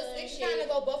 So it's kind of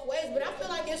go both ways. But I feel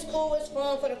like it's cool, it's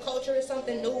fun for the culture, it's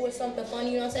something new, it's something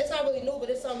funny. You know what I'm saying? It's not really new, but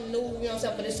it's something new. You know what I'm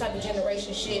saying? For this type of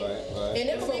generation shit. Right. And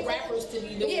it'll be rappers to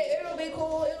be doing. Yeah, it'll be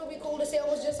cool. It'll be cool to see. It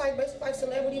was just like basically like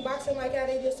celebrity boxing, like how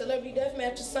they did celebrity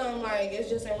deathmatch or something. Like it's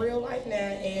just in real life now,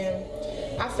 and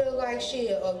I feel like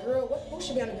shit. A girl, who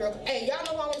should be on the girl? Hey, y'all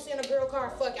know who I want to see on a girl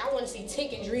card? Fuck, I want to see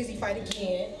Tink and Dreezy fight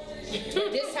again.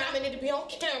 This time it need to be on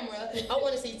camera. I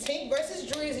want to see Tink versus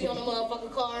Dreezy on the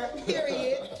motherfucking card.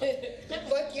 Period.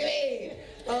 Fuck your head.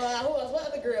 Who else? What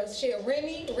other girls? Shit,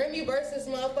 Remy versus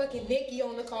motherfucking Nikki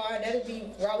on the card. That'd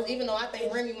be Robert. Even though I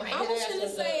think Remy might hit I was gonna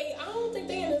say, I don't think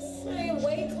they in the same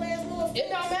weight class. It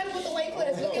don't matter what the weight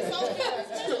class. Look at Sonya.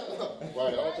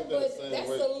 Right, I don't think they're the same that's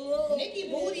weight. a little. Nikki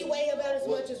booty weigh about as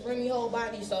much as Remy whole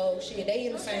body, so shit, they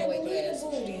in the same weight class.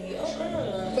 Booty.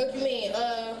 Fuck you mean?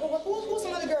 Who's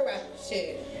some other girl rappers?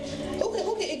 Shit. Who can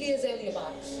Iggy Azalea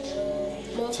box?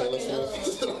 Taylor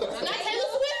Swift. Not Taylor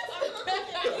Swift.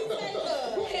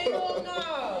 Hell no.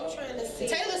 I'm trying to see.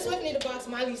 Taylor Swift need to box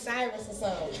Miley Cyrus or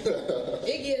something.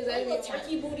 Iggy Azalea.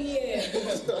 Turkey booty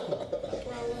ass.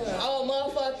 Oh,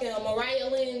 motherfucking Mariah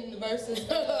Lynn versus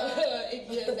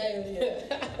Iggy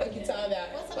Azalea. What you talking about?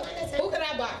 Who could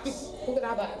I box? Who could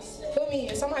I box? Put me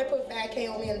in. Somebody put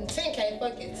 5K on me and 10K.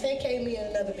 Fuck it. 10K me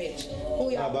and another bitch.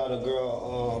 Who y'all? How about a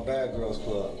girl, Bad Girls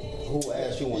Club? Who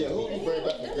asked you one? Yeah, who you bring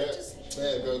back to that?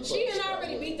 Bad Girl Club. She done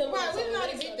already beat them. Right, we done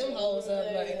already beat them hoes up.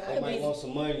 They might want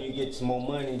some money. You get some more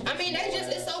money. I mean,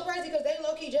 it's so crazy because they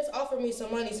low-key just offered me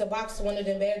some money to box one of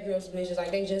them Bad Girls bitches.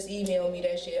 Like, they just emailed me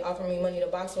that shit, offering me money to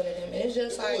box one of them. And it's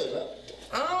just like,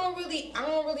 I don't really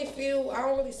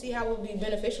see how it would be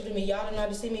beneficial to me. Y'all done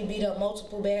already see me beat up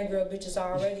multiple bad girl bitches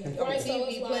already on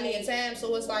TV plenty of times,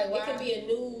 so it's like, it could be a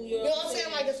new, you know what I'm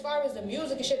saying? Like, as far as the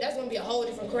music and shit, that's gonna be a whole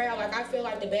different crowd. Like, I feel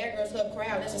like the Bad Girls Club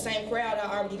crowd, that's the same crowd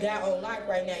I already got on lock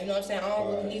right now. You know what I'm saying? I don't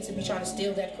really need to be trying to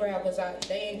steal that crowd because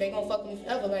they gonna fuck with me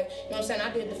forever. Like, you know what I'm saying?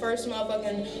 I did the first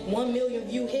motherfucking 1 million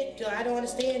view hit. I don't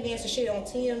understand dancing shit on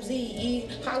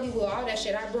TMZ, Hollywood, all that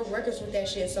shit. I broke records with that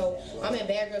shit, so I'm in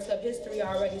Bad Girls Club history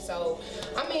already. So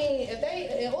I mean,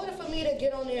 in order for me to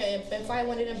get on there and fight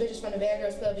one of them bitches from the Bad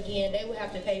Girls Club again, they would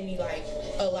have to pay me like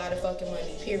a lot of fucking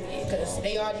money, period. Because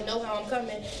they already know how I'm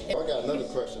coming. I got another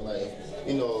question. Like,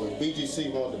 you know, if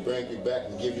BGC wanted to bring you back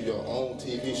and give you your own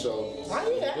TV show,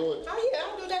 oh yeah, do it? oh yeah,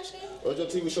 I'll do that shit. What's your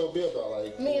TV show be about?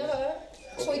 Like me and her.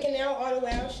 Tweaking out all the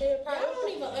wild shit. I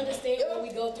don't even understand what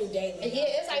we go through daily.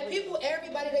 Yeah, it's like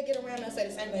everybody that get around us say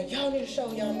the same thing. Y'all need a show,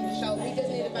 y'all need a show. We just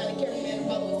need to find a cameraman to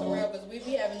follow us around because we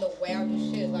be having the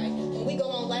wildest shit. Like, when we go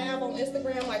on live on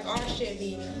Instagram, like, our shit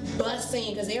be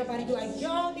busting because everybody be like,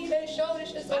 y'all need a show,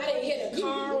 this shit. So I didn't hit a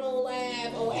car on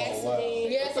live on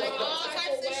accident. Yeah, it's like all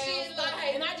types of shit.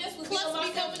 Like, and I just was plus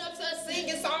be coming up to us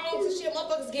singing songs and shit.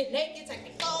 Motherfuckers get naked, take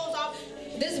their clothes off.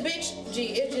 This bitch,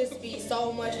 it just be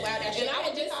so much wild that shit. And I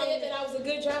had just said that I was a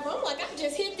good driver. I'm like, I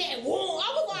just hit that whoa.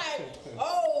 I was like,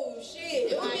 oh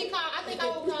shit. It would be called, I think I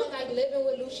would call it like Living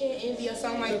with Lucci Vee or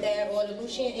something like like that, or the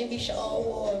Lucci Envi show,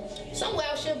 or somewhere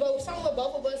else, but somewhere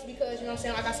both of us, because you know what I'm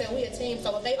saying, like I said, we a team.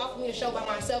 So if they offer me a show by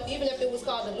myself, even if it was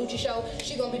called the Lucci Show,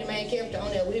 she gonna be the main character on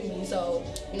there with me. So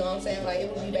you know what I'm saying, like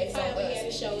it would be based on us. If I had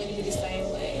a show, it'd be the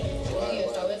same way.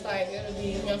 Yeah, so it's like it'll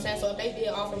be, you know what I'm saying. So if they did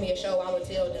offer me a show, I would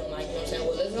tell them, like, you know what I'm saying,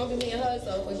 well, it's gonna be me and her.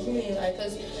 So what you mean, like,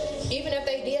 cause even if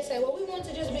they did say, well, we want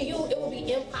to just be you, it would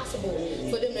be impossible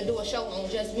for them to do a show on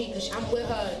just me, cause I'm with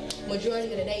her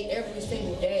majority of the day, every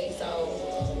single day. So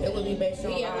it would be based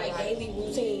on we have like daily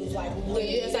routines, like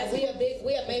it's like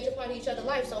we a major part of each other's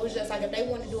life. So it's just like if they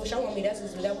want to do a show on me, that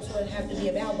was what it have to be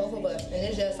about, both of us. And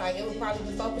it's just like it would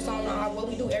probably be focused on what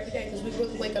we do every day, because we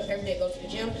really wake up every day, go to the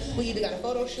gym. We either got a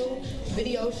photo shoot,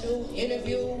 video shoot,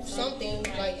 interview, something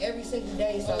like every single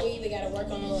day. So we either got to work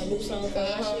on a new song for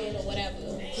our shit or whatever.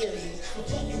 Period.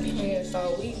 Yeah,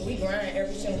 so we grind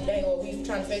every single day, or we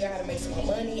trying to figure out how to make some more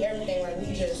money, everything. Like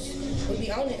we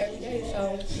be on it every day.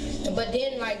 So, but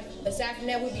then like aside from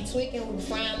that, we be tweaking, we be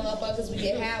frying motherfuckers, we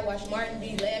get high, watch Martin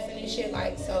be laughing and shit.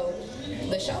 Like so,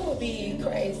 the show would be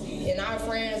crazy, and our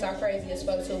friends are crazy as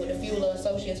fuck too. With the few little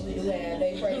associates we do have,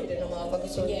 they crazy than the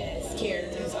motherfuckers too. Yes,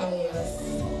 characters.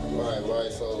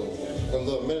 Right. So a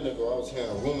little minute ago, I was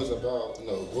hearing rumors about, you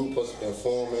know, group was been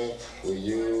forming with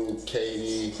you,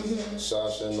 Katie,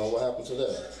 Sasha. And what happened to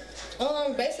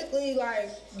that? Basically like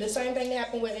the same thing that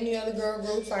happened with any other girl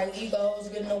groups, like egos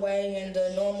getting away and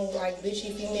the normal like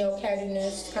bitchy female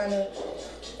cattiness kind of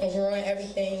ruin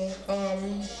everything.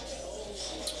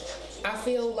 I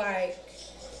feel like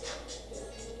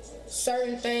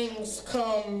certain things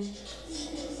come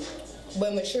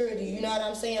with maturity, you know what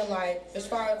I'm saying? Like, as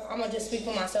far as, I'm gonna just speak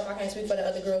for myself, I can't speak for the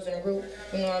other girls in the group,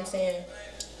 you know what I'm saying?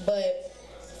 But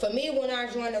for me, when I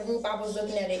joined the group, I was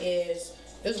looking at it as,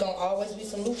 there's gonna always be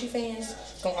some Lucci fans,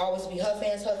 it's gonna always be her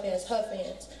fans, her fans, her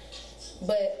fans.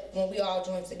 But when we all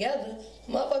join together,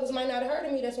 motherfuckers might not have heard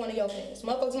of me, that's one of your fans.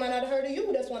 Motherfuckers might not have heard of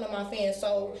you, that's one of my fans.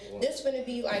 So this finna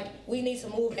be like, we need to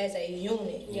move as a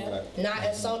unit, not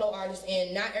as solo artists.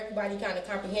 And not everybody kind of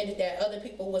comprehended that. Other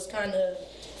people was kind of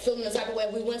feeling the type of way.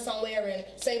 We went somewhere and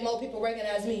say more people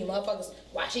recognize me. Motherfuckers,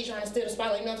 why she trying to steal the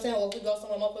spotlight, you know what I'm saying? Or if we go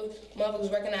somewhere,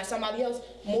 motherfuckers recognize somebody else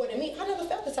more than me. I never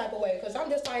felt the type of way, because I'm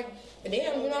just like,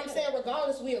 damn, you know what I'm saying?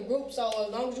 Regardless, we a group, so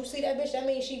as long as you see that bitch, that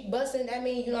means she busting, that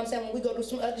means, you know what I'm saying, when we go do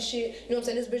some other shit, you know what I'm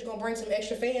saying, this bitch gonna bring some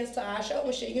extra fans to our show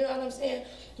and shit, you know what I'm saying?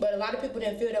 But a lot of people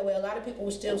didn't feel that way. A lot of people were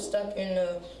still stuck in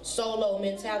the solo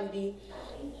mentality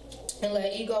and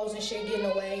let egos and shit get in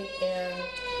the way, and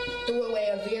threw away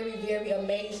a very, very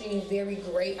amazing, very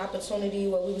great opportunity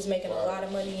where we was making a lot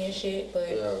of money and shit. But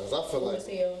yeah, cause I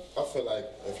feel like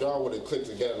if y'all would have clicked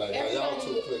together, like y'all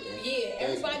two clicking. Yeah,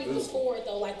 everybody was forward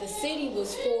though. Like the city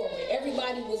was forward.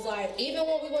 Everybody was like, even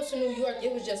when we went to New York,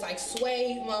 it was just like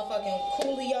Sway, motherfucking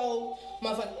Coolio,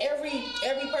 motherfucking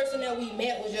every person that we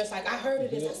met was just like, I heard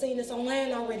of this, I seen this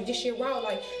online already, this shit raw.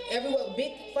 Like everywhere,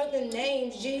 big fucking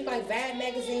names, G, like Vibe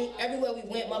magazine, everywhere we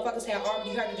went, motherfuckers had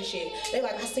already heard of this shit. They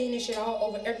like, I seen this shit all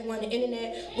over everywhere on the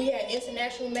internet. We had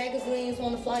international magazines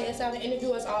on the fly us out and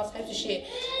interview us, all types of shit.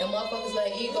 And motherfuckers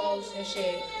let egos and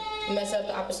shit mess up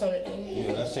the opportunity.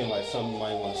 Yeah, that seemed like something you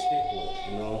might want to stick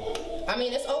with, you know? I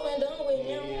mean, it's over and done with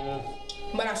now. Yeah.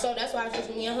 But so that's why it's just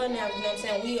me and her now, you know what I'm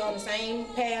saying? We on the same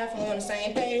path, we on the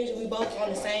same page, we both on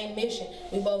the same mission.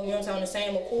 We both, you know what I'm saying, on the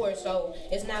same accord. So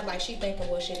it's not like she thinking,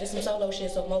 well shit, this some solo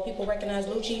shit, so more people recognize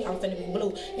Lucci, I'm finna be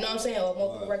blue. You know what I'm saying? Or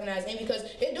more people recognize Envi, because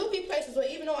it do be places where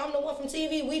even though I'm the one from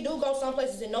TV, we do go some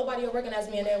places and nobody will recognize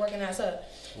me and they'll recognize her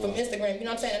from Instagram, you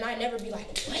know what I'm saying? And I never be like,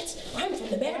 what? I'm from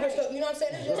the bad girl, you know what I'm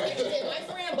saying? It's just like,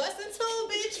 my friend busting too,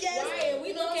 bitch, yes. Right, and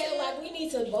we look at it like we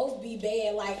need to both be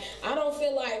bad. Like, I don't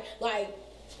feel like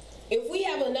if we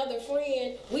have another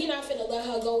friend, we not finna let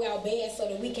her go out bad so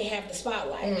that we can have the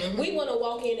spotlight. We want to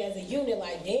walk in as a unit,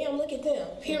 like, damn, look at them,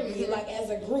 period, like as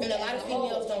a group. And a lot of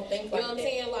females don't think like that. You know what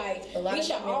I'm saying? Like, we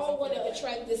should all want to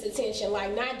attract this attention,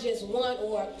 like not just one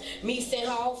or me send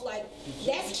her off, like,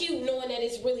 that's cute knowing that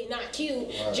it's really not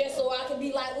cute, just so I can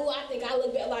be like, ooh, I think I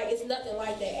look better. Like, it's nothing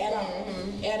like that at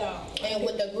all, at all. And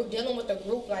with the group, dealing with the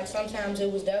group, like sometimes it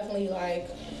was definitely like,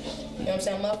 you know what I'm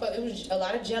saying, motherfucker, it was a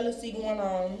lot of jealousy going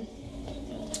on.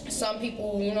 Some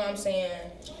people, you know what I'm saying,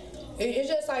 it's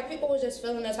just like people was just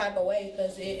feeling that type of way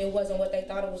because it wasn't what they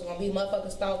thought it was going to be.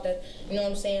 Motherfuckers thought that, you know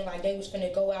what I'm saying, like they was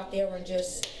finna go out there and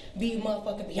just be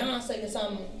motherfucking Beyonce or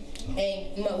something.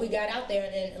 And we got out there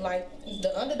and like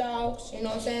the underdogs, you know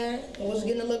what I'm saying, was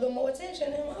getting a little bit more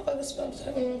attention and motherfuckers felt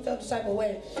the type of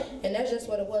way. And that's just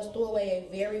what it was. Threw away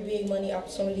a very big money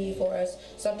opportunity for us,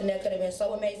 something that could have been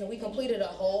so amazing. We completed a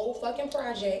whole fucking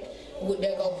project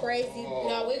that go crazy.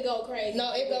 No, it go crazy.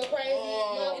 No, it go crazy.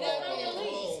 No, it doesn't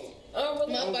release.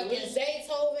 Motherfucking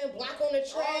Zaytoven, Block on the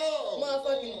Track,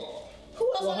 motherfucking. Who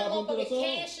else on that motherfucking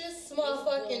Cassius,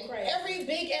 motherfucking every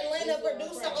big Atlanta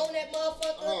producer on that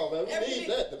motherfucker. Oh man, we need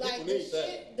that. The people need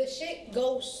that. The shit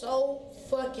goes so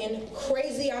fucking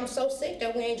crazy. I'm so sick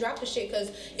that we ain't dropped the shit because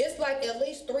it's like at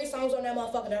least 3 songs on that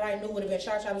motherfucker that I knew would have been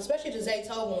chart topping, especially the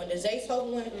Zaytoven one. The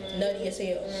Zaytoven one, nutty as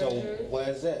hell. So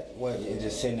where's that? What, it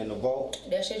just sitting in the vault?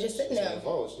 That shit just sitting there. In the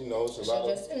vaults, you know, it's a lot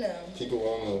of people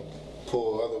want to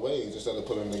pull other ways instead of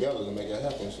putting them together to make it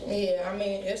happen. So. Yeah, I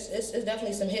mean, it's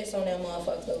definitely some hits on that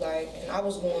motherfucker. Like, and I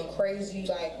was going crazy,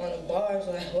 like, on the bars,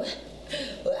 like, what?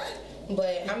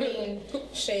 But, I mean,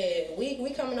 shit,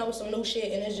 we coming up with some new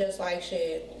shit, and it's just like,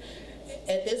 shit,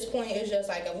 at this point, it's just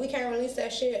like, if we can't release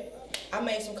that shit, I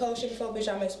made some cold shit before,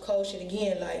 bitch, I made some cold shit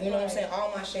again. Like, you know what I'm saying?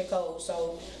 All my shit cold,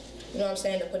 so... You know what I'm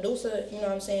saying? The producer, you know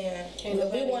what I'm saying?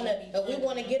 If we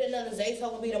wanna get another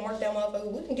Zaytoven beat and work that motherfucker,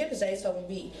 we can get a Zaytoven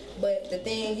beat. But the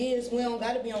thing is, we don't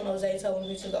gotta be on those Zaytoven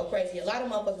beats to go crazy. A lot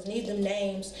of motherfuckers need them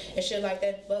names and shit like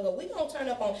that. But we gonna turn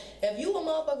up on. If you a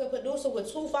motherfucking producer with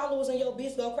 2 followers and your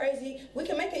beats go crazy, we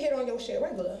can make a hit on your shit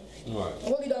regular. Right. It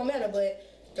really don't matter. But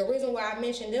the reason why I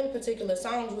mentioned them particular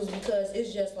songs was because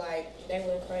it's just like they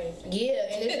went crazy.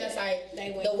 Yeah, and it's just like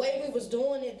the way we was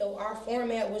doing it though. Our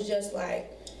format was just like.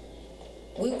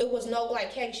 It was no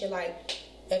like catty shit, like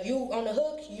if you on the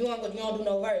hook, you don't do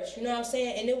no verse, you know what I'm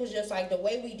saying? And it was just like the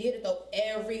way we did it though,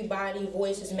 everybody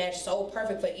voices matched so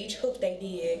perfect for each hook they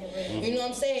did. You know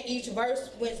what I'm saying? Each verse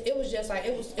it was just like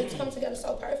it's come together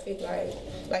so perfect.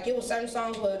 Like it was certain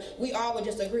songs where we all would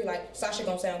just agree, like Sasha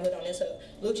gonna sound good on this hook,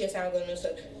 Lucci sound good on this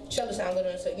hook, Chella sound good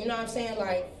on this hook, you know what I'm saying?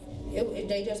 Like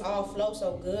they just all flow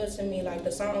so good to me, like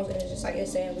the songs, and it's just like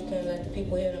it's sad we couldn't let the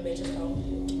people hear them bitches go.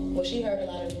 Well, she heard a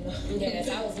lot of them. Yes,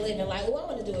 I was living like, oh, I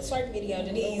want to do a twerk video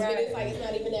to these, but it's like it's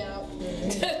not even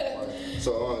out.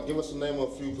 So, give us the name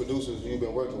of a few producers you've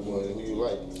been working with and who you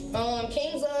like.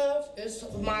 Kings of is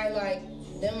my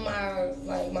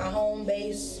my home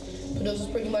base producers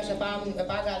pretty much. If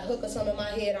I got a hook or something in my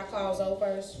head, I call Zoe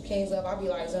first. Kings of, I'll be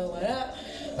like, Zoe, what up?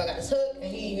 If I got this hook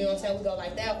and he, you know what I'm saying, we go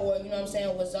like that. Or, you know what I'm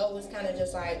saying, with Zoe, it's kind of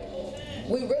just like,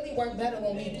 we really work better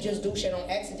when we just do shit on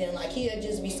accident. Like, he'll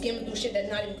just be skimming through shit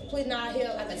that's not even complete in our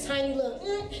head, like a tiny little,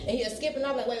 and he'll skip, and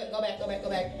I'm like, wait, go back.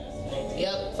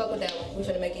 Yep, fuck with that one. We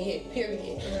finna make it hit,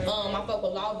 period. I fuck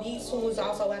with Law Beats, who is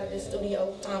also out of this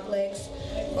studio complex.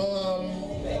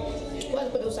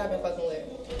 What producer I've been fucking with?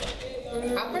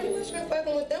 I pretty much been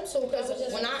fucking with them too, because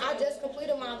when I just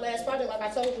completed my last project, like I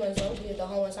told you, and Zoe did the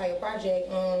whole entire project.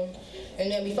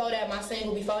 And then before that, my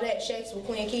single before that, Shakes with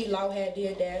Queen Key, Law had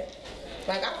did that.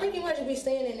 Like, I pretty much be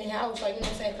staying in the house, like, you know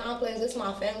what I'm saying, complex, it's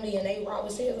my family, and they raw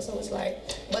as hell, so it's like,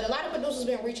 but a lot of producers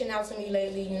been reaching out to me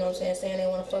lately, you know what I'm saying they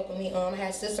want to fuck with me. I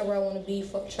had Cicero on the beat,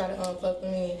 try to fuck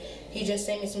with me. He just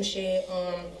sent me some shit.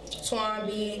 Twan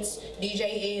Beats,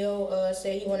 DJ L,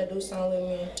 said he want to do something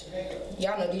with me.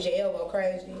 Y'all know DJ L go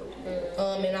crazy.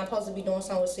 And I'm supposed to be doing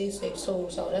something with C6 too,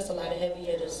 so that's a lot of heavy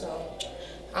hitters, so.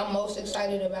 I'm most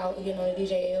excited about, you know, the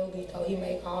DJ L beat, though. He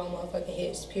make all motherfucking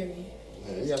hits, period.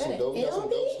 Yeah, he got some dope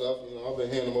stuff. You know, I've been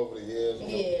hearing him over the years.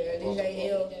 Yeah,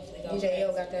 DJ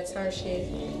L got that turn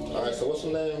shit. All right, so what's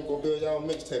the name? Go build y'all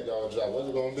mixtape y'all drop. What's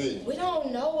it gonna be? We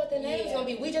don't know what the name's gonna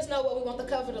be. We just know what we want the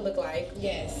cover to look like.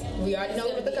 Yes. We already know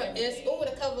what the cover is.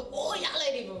 The cover. Oh, y'all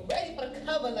ain't even ready for the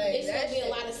cover. Like, it's gonna be a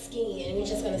lot of skin. We're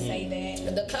just gonna say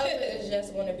that. The cover is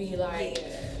just gonna be like.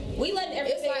 We letting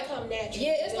everything come natural.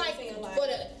 Yeah, it's like for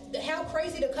how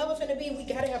crazy the cover finna be, we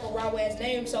gotta have a raw ass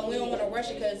name, so we don't wanna rush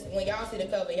it, cause when y'all see the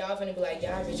cover, y'all finna be like,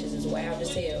 y'all bitches is wild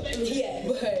as hell. Yeah.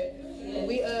 But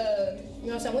we you know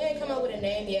what I'm saying, we ain't come up with a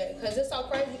name yet, cause it's so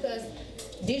crazy, cause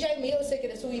DJ Music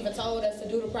is who even told us to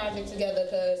do the project together,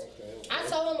 cause I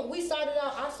told him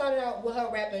I started out with her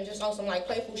rapping just on some like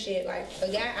playful shit, like a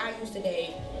guy I used to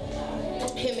date.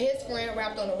 Him and his friend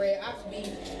rapped on the Red Ox beat.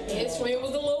 His friend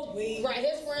was a little weak. Right,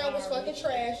 his friend was fucking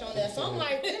trash on that. So I'm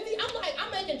like, Envi,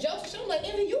 I'm making jokes. I'm like,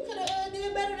 Envi, you could have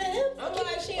did better than him. I'm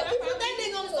like, shit, I put that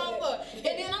nigga on the song for.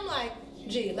 And then I'm like,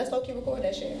 gee, let's go keep recording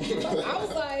that shit. I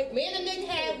was like, me and the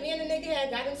nigga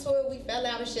had got into it. We fell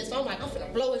out of shit. So I'm like, I'm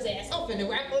finna blow his ass. I'm finna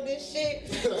rap on this shit.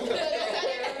 But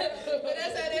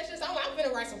that's how that shit. So I'm like, I'm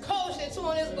finna write some cold shit too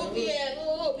on this goofy ass.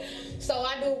 So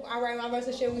I write my verse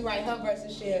and shit. We write her verse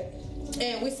and shit.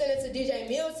 And we sent it to DJ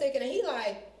Music, and he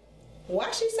like,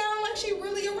 why she sound like she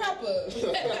really a rapper? He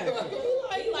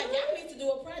like, y'all need to do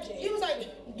a project. He was like,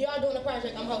 y'all doing a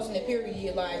project? I'm hosting it,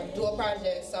 period, like, do a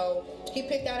project. So he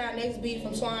picked out our next beat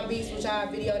from Swan Beats, which our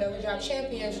video that we dropped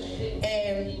Champions.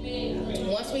 And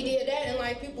once we did that and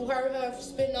like people heard her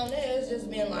spitting on that, it's just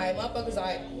been like, motherfuckers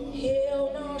like,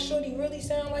 hell no, shorty really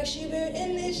sound like she been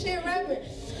in this shit rapping.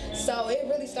 So it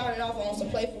really started off on some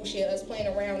playful shit, us playing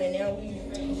around, and now we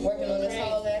working on this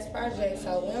whole ass project.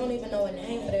 So we don't even know a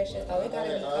name for that shit though. It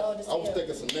gotta be old as hell. I was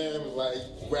thinking some names like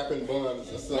rapping buns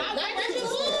or something. Not rapping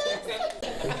buns.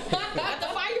 Not the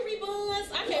fiery buns.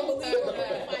 I can't believe we're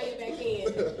gonna fire back in.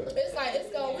 It's like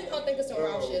we gonna think of some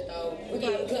raw shit though.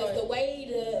 Because the way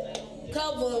the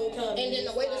cover comes, and then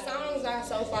the way the songs are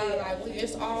so far, like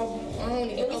it's all. I don't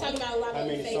even know. We talking about a lot of How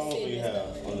many songs do you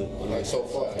have on like so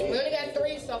far? We only got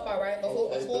 3 so far, right?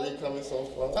 Before. 3 coming so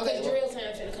far. Okay, Drill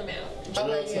Time finna come out.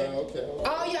 Okay, yeah. Okay.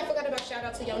 Oh yeah, I forgot about shout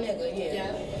out to your nigga.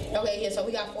 Yeah. Okay, yeah. So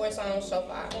we got 4 songs so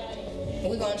far.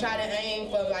 We're gonna try to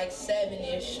aim for like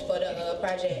 7-ish for the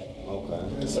project.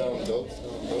 Okay. It sounds dope.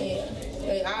 Yeah.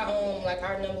 Like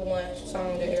our #1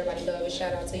 song that everybody loves is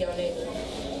shout out to your nigga.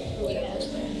 Yeah.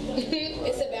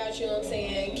 It's about, you know what I'm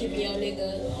saying, keeping your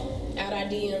nigga out our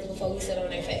DMs before we sit on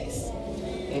their face.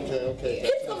 Okay.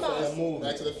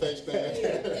 Back to the face thing.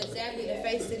 Exactly, the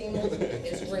face city movement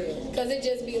is real. Cause it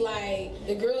just be like,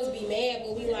 the girls be mad,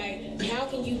 but we like, how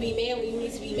can you be mad when you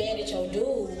need to be mad at your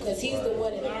dude? Cause he's the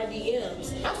one in our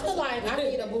DMs. I feel like I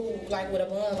need a boo like with a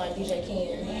bun like DJ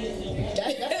Ken.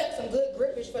 That's like some good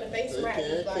grippage for the face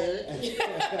rappers. Like that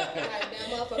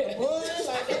motherfucking bun.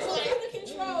 Like that's like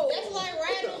control. That's like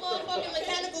riding a motherfucking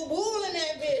mechanical bull in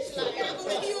that bitch. Like I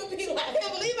believe you would be like, I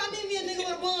can't believe I need me a nigga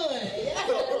with a bun.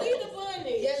 Leave the bun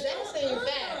in. Yes, that seems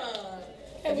fat.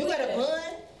 If you got a bun,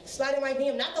 slide in my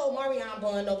DM. Not the old Marion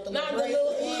bun, though. Not the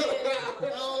little. I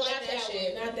don't like that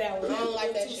shit. Not that one. I don't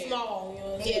like that too shit. Small, you know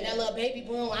what I'm Yeah, saying? that little baby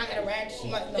bun. I gotta rag.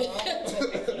 Like, no,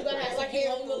 you gotta have like hair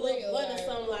a little blunt or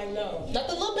something like no. Not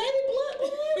the little baby blunt.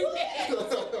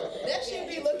 That shit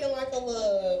be looking like a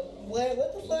little.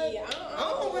 What the fuck? Yeah, I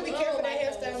don't really care for that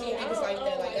hairstyle on niggas like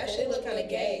that. Like that shit look kind of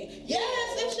gay.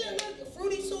 Yes, that shit look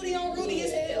fruity sooty on Rudy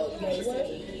as hell.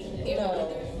 No.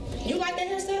 You like that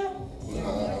hairstyle?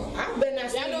 I better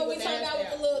not see y'all know we talking about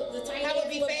with the tiny. How it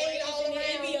be faded all around,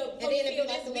 and then it be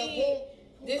like a little boom.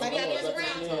 This I know. I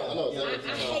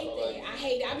hate that. I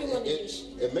hate it. I be wanting to just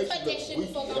it makes cut you that shit look weak.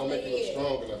 the fuck It don't off make my you look head.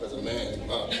 strong enough as a man.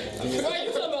 Why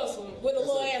you talking about some with a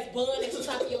little ass bun at the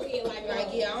top of your head like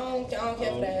Yeah, I don't care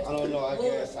for that. I don't know. I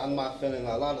guess I'm not feeling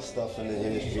a lot of stuff in the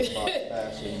industry about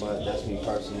fashion, but that's me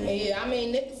personally. Yeah, I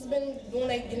mean niggas been doing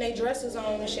getting their dresses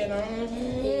on and shit.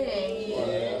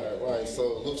 Right.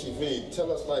 So Lucci Vee,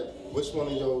 tell us like which one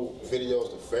of your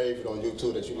videos the favorite on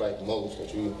YouTube that you like most,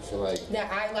 that you feel like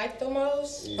that I like the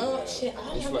most. Yeah. Shit,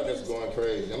 I you feel like that's going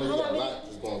crazy. I know you got a lot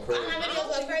that's going crazy. All my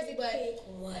videos go crazy, but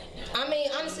I mean,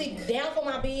 honestly, Down for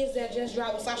My Bees that just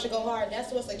dropped with Sasha Go Hard,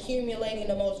 that's what's accumulating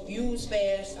the most views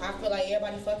fast. I feel like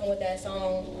everybody fucking with that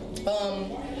song.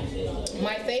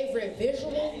 My favorite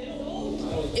visual,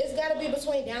 it's gotta be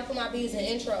between Down for My Bees and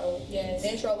Intro. Yes.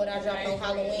 The intro what I dropped on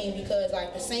Halloween, because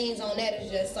like the scenes on that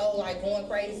is just so like going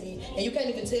crazy, and you can't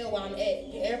even tell where I'm at.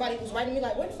 Everybody was writing me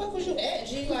like, where the fuck was you at,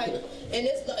 G? Like, and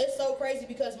it's so crazy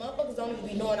because motherfuckers don't even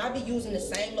be knowing. I be using the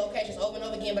same locations over and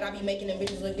over again, but I be making them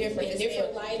bitches look different. With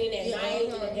different lighting at night,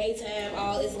 in the daytime,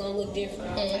 all it's gonna look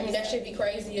different. That should be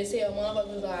crazy as hell.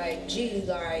 Motherfuckers like, gee,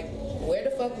 like, where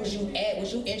the fuck was you at?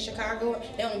 Was you in Chicago?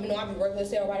 They don't even know I be working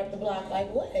as hell right up the block. Like,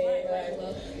 what?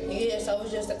 Yeah, so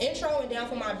it's just the intro and Down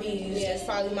for My Bees. Yeah, it's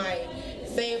probably my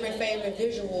favorite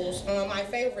visuals. My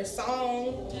favorite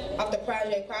song off the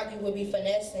project probably would be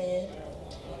Finessing.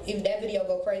 If that video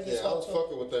go crazy, yeah, I was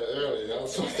fucking with that earlier. Yeah,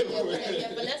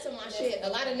 finessing my shit. A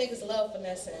lot of niggas love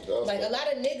finessing. Like, a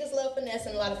lot of niggas love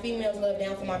finessing. A lot of females love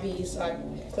Down for My Bees. So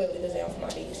clearly this Down for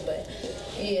My Bees. But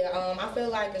yeah, I feel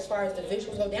like as far as the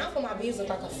visuals go, Down for My Bees look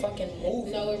like a fucking movie.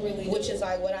 No, it really which is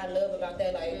like what I love about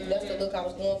that. Like, that's the look I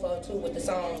was going for too with the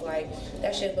song. Like,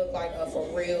 that shit look like a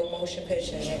for real motion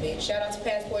picture in that bitch. Shout out to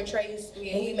Passport Trace.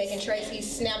 Movie making Trace. He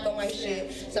snapped on my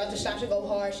shit. Shout out to Sasha Go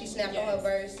Hard. She snapped on her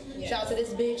verse. Shout out to this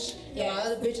bitch. And my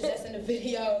other bitches that's in the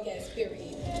video. Yes,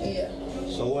 period. Yeah.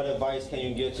 So what advice can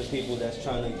you give to people that's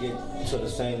trying to get to the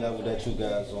same level that you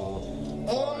guys on?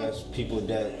 As far as people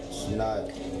that's not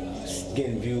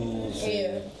getting views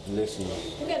and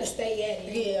listeners. You gotta stay at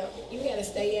it. Yeah. You gotta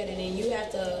stay at it, and you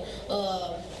have to,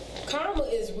 karma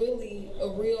is really a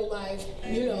real life,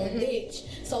 bitch.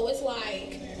 So it's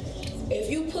like, if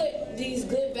you put these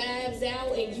good vibes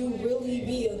out and you really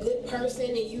be a good person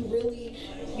and you really,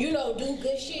 you know, do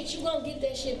good shit, you gonna get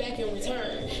that shit back in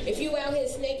return. If you out here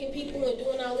snaking people and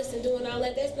doing all this and doing all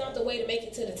that, that's not the way to make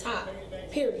it to the top.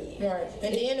 Period. Right.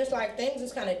 And then it's like things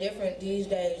is kind of different these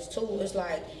days too. It's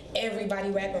like everybody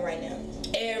rapping right now.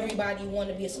 Everybody want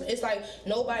to be it's like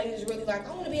nobody's really like,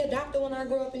 I want to be a doctor when I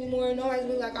grow up anymore. Nobody's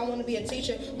really like, I want to be a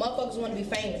teacher. Motherfuckers want to be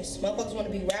famous. Motherfuckers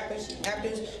want to be rappers,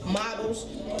 actors, models,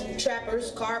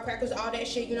 trappers, car crackers, all that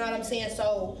shit. You know what I'm saying?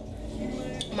 So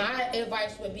my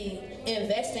advice would be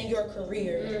invest in your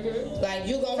career. Like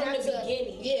you gonna have to,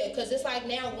 yeah, because it's like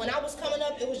now when I was coming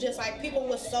up, it was just like people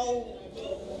were so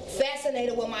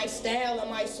fascinated with my style and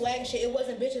my swag shit. It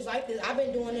wasn't bitches like this. I've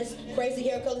been doing this crazy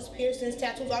hair colors, piercings,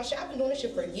 tattoos, all shit. I've been doing this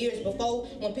shit for years. Before,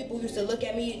 when people used to look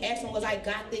at me asking was I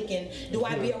gothic and do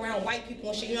I be around white people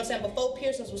and shit, you know what I'm saying? Before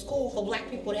piercings was cool for black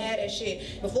people to have that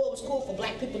shit. Before it was cool for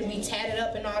black people to be tatted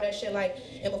up and all that shit, like,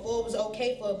 and before it was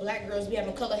okay for black girls to be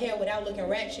having color hair without looking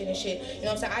ratchet and shit. You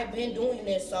know what I'm saying? I've been doing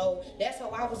this, so that's how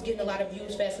I was getting a lot of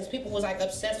views fast, because people was like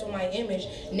obsessed with my image.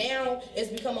 Now it's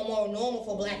becoming more normal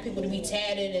for black people to be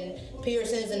tatted and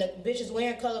piercings and the bitches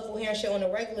wearing colorful hair and shit on the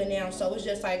regular now. So it's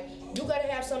just like you gotta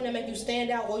have something that make you stand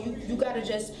out, or you gotta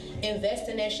just invest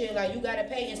in that shit. Like you gotta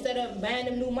pay, instead of buying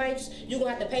them new mics, you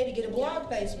gonna have to pay to get a blog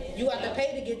placement. You have to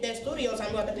pay to get that studio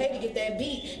time. You have to pay to get that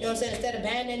beat. You know what I'm saying? Instead of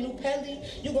buying that new Pelly,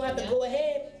 you gonna have to go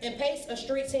ahead and pay a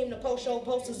street team to post show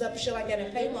posters up and shit like that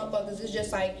and pay motherfuckers. It's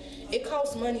just like it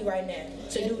costs money right now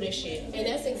to do this shit. And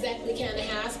that's exactly kind of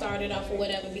how I started off or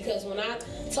whatever, because when I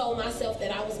told myself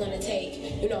that I was gonna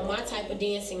take, you know, my type of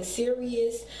dancing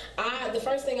serious, the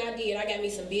first thing I did, I got me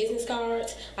some business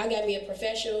cards, I got me a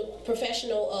professional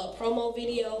promo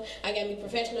video, I got me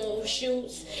professional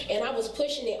shoots, and I was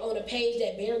pushing it on a page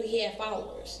that barely had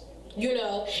followers. You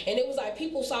know, and it was like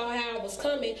people saw how I was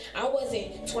coming. I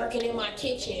wasn't twerking in my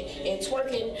kitchen and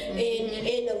twerking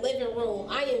in the living room.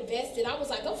 I invested. I was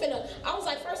like,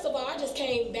 first of all, I just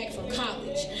came back from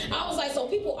college. I was like, so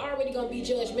people already gonna be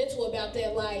judgmental about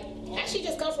that. Like, how she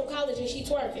just come from college and she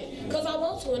twerking? Because I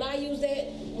want to, and I use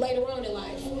that later on in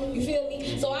life. You feel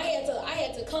me? So I had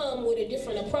to come with a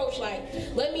different approach. Like,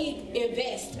 let me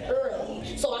invest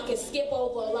early so I can skip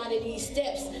over a lot of these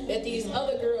steps that these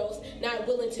other girls not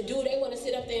willing to do. They want to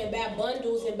sit up there and buy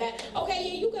bundles and buy, okay,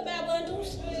 yeah, you can buy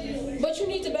bundles, but you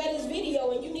need to buy this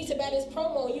video and you need to buy this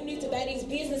promo and you need to buy these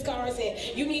business cards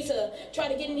and you need to try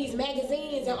to get in these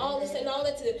magazines and all this and all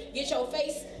that to get your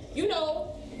face, you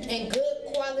know. And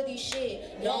good quality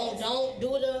shit. Don't do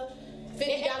the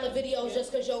 $50 videos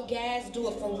just because your gas do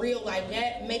it for real. Like,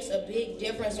 that makes a big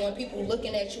difference when people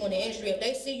looking at you in the industry. If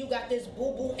they see you got this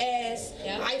boo-boo ass,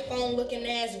 iPhone looking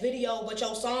ass video, but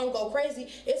your song go crazy,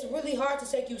 it's really hard to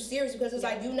take you serious, because it's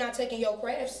like you not taking your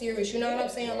craft serious. You know what I'm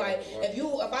saying? Like,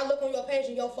 if I look on your page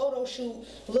and your photo shoot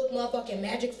look motherfucking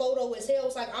magic photo as hell,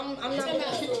 it's like I'm not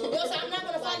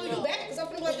gonna follow you back, because I'm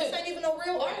gonna be like, this ain't even no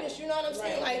real artist. You know what I'm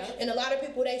saying? Like, and a lot of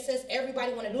people, since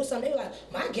everybody want to do something, they like,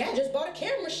 my guy just bought a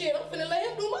camera, shit, I'm finna let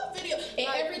him do my video. And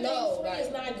like, everything free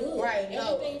is not good. Right,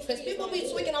 no. Because people be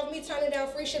tweaking off me turning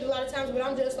down free shit a lot of times, but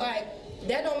I'm just like,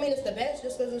 that don't mean it's the best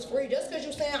just because it's free. Just because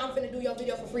you saying I'm finna do your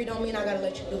video for free don't mean I gotta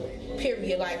let you do it.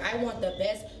 Period. Like, I want the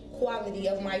best quality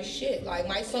of my shit. Like,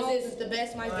 my songs is the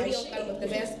best, my videos gotta look the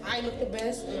best, I look the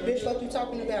best. Bitch, fuck you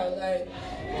talking about? Like,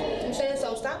 I'm saying,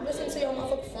 so stop listening to your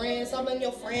motherfucking friends. Stop letting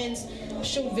your friends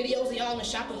shoot videos of y'all in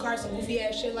shopping carts and goofy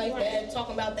ass shit like that,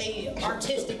 talking about they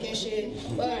artistic and shit.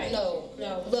 But no,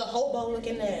 little hobo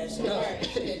looking ass. No,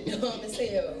 dumb as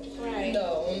hell. Right.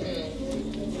 No.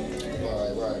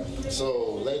 Right.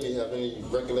 So lately, have any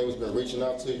record labels been reaching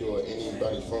out to you, or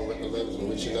anybody from record labels been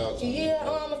reaching out to you?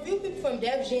 Yeah, a few people from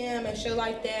Def Jam and shit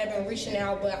like that been reaching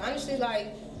out, but honestly, like,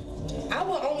 I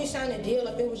would only sign a deal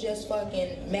if it was just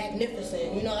fucking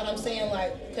magnificent. You know what I'm saying?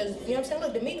 Like, cause you know what I'm saying?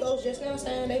 Look, the Migos just now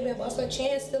saying they been busting.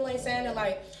 Chance still ain't signing.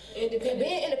 Like, being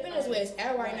independent is where it's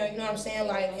at right now. You know what I'm saying?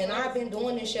 Like, and I've been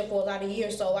doing this shit for a lot of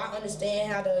years, so I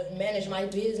understand how to manage my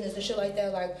business and shit like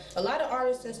that. Like, a lot of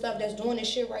artists and stuff that's doing this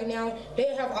shit right now, they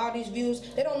have all these views.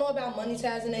 They don't know about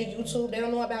monetizing their YouTube. They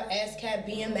don't know about ASCAP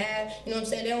being mad. You know what I'm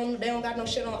saying? They don't got no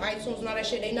shit on iTunes and all that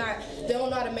shit. They don't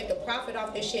know how to make a profit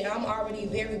off this shit. I'm already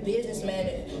very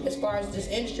businessman as far as this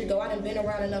industry go. I done been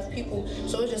around enough people,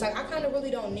 so it's just like I kind of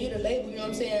really don't need a label. You know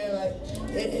what I'm saying? Like,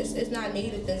 it's not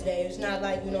needed these days. It's not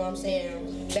like, you know what I'm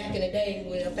saying, back in the day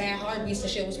when the Fat Heartbeats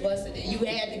and shit was busted, you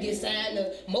had to get signed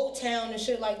to Motown and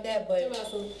shit like that. But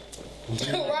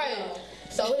right.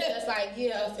 So it's just like,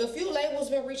 yeah, a few labels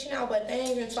been reaching out, but they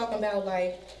ain't even talking about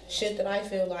like shit that I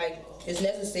feel like is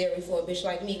necessary for a bitch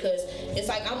like me, cause it's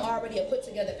like I'm already a put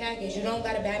together package. You don't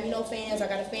gotta buy me no fans, I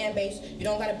got a fan base. You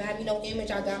don't gotta buy me no image,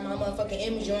 I got my motherfucking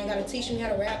image. You don't gotta teach me how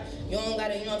to rap. You don't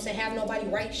gotta, you know what I'm saying, have nobody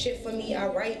write shit for me. I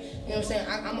write, you know what I'm saying,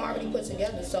 I'm already put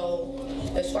together. So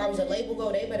as far as a label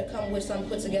go, they better come with something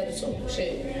put together, so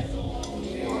shit.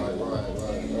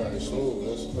 Right.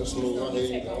 Smooth. That's smooth. I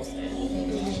hear you, though.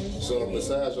 So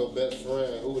besides your best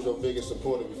friend, who was your biggest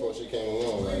supporter before she came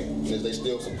along? Like, is they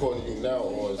still supporting you now,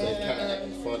 or is they kind of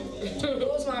acting funny? Who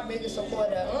was my biggest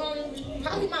supporter?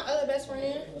 Probably my other best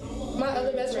friend. My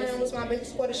other best friend was my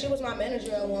biggest supporter. She was my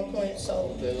manager at one point,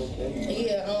 so Okay.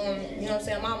 yeah, you know what I'm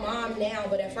saying? My mom now,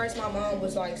 but at first my mom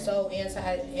was like so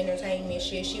anti-entertainment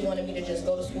shit. She wanted me to just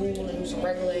go to school and do some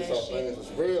regular ass shit.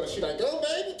 It's real. She like, go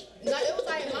baby. Like, it was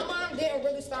like my mom didn't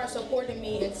really start supporting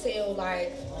me until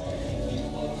like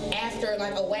after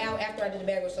like a while after I did the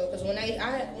bag stuff. Because when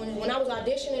I was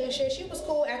auditioning and shit, she was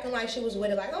cool, acting like she was with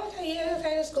it, like, okay, yeah,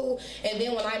 okay, that's cool. And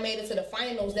then when I made it to the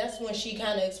finals, that's when she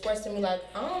kind of expressed to me like,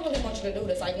 I don't really want you to do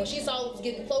this. Like when she saw it was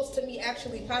getting close to me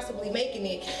actually possibly making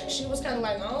it, she was kind of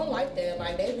like, I don't like that.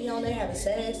 Like they be on there having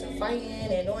sex and fighting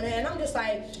and doing that. And I'm just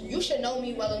like, you should know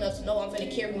me well enough to know I'm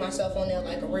finna carry myself on there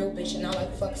like a real bitch and not like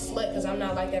a fucking slut, because I'm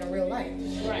not like that in real life. Right.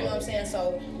 You know what I'm saying?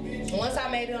 So once I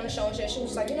made it on the show and shit, she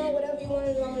was like, you know, whatever you want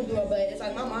to do, I'm gonna do it. But it's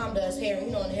like my mom does hair, and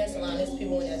you know, in the hair salon, there's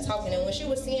people in there talking. And when she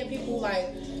was seeing people like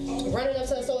running up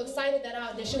to her so excited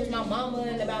that she was my mama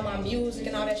and about my music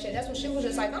and all that shit, that's when she was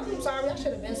just like, I'm sorry, I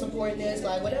should have been supporting this.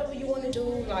 Like whatever you want to do,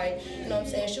 like, you know what I'm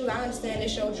saying? Shoot, I understand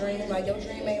it's your dream. Like your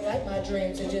dream ain't like my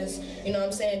dream to just, you know what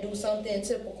I'm saying, do something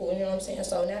typical. You know what I'm saying?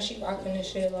 So now she rocking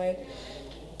this shit like,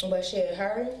 but shit,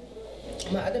 her.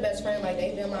 My other best friend, like,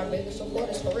 they've been my biggest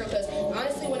supporters for real. Because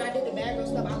honestly, when I did the bad girl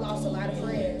stuff, I lost a lot of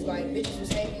friends. Like, bitches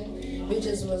was hating,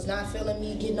 bitches was not feeling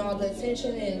me, getting all the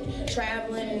attention and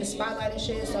traveling and the spotlight and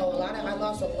shit. So I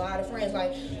lost a lot of friends.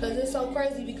 Like, because it's so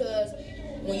crazy because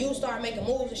when you start making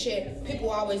moves and shit, people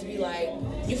always be like,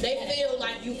 they feel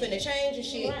like you finna change and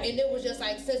shit. Right. And it was just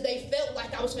like, since they felt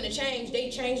like I was finna change, they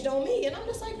changed on me. And I'm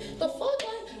just like, the fuck?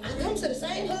 Like, I come to the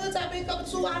same hoods I've been coming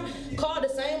to. I call the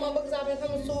same motherfuckers I've been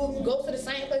coming to. Go to the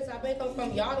same places I've been coming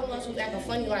from. Y'all the ones who's acting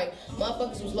funny. Like,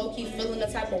 motherfuckers was low-key feeling the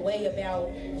type of way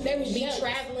about me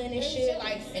traveling and shit.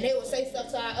 Like, and they would say stuff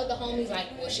to our other homies like,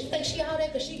 well, she thinks she out there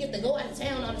because she get to go out of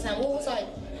town all the time. Well, it's like,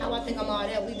 how I think I'm all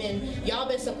that. Y'all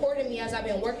been supporting me as I've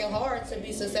been working hard to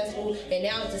be successful, and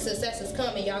now the success is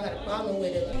coming, y'all got a problem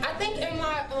with it. I think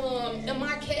in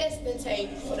my casting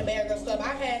tape for the Bad Girl stuff,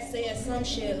 I had said some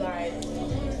shit like,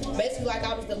 basically like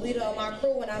I was the leader of my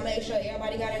crew and I made sure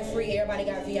everybody got in free, everybody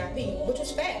got VIP, which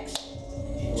was facts.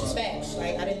 Which is facts.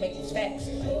 Like, I didn't make these facts.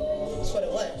 Like, that's what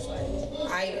it was.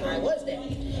 Like, I was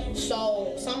that.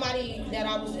 So somebody that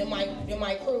I was in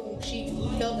my crew, she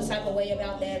felt the type of way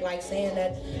about that, like saying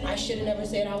that I should have never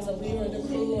said I was a leader of the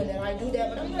crew and that I do that.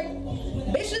 But I'm like,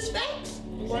 bitch, it's facts.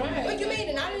 Right. What you mean?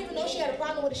 And I didn't even know she had a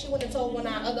problem with it. She went and told one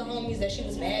of our other homies that she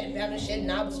was mad about the shit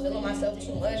and I was feeling myself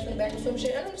too much from the back of some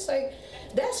shit. And I'm just like,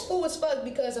 that's fool as fuck,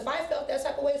 because if I felt that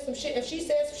type of way, some shit, if she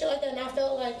said some shit like that and I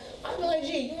felt like, I'd be like,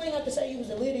 gee, you ain't have to say you was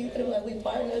a leader, you could have been like, we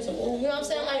partners, or, you know what I'm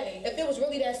saying? Like, if it was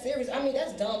really that serious, I mean,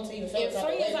 that's dumb to even feel that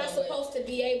way. And friends are supposed to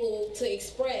be able to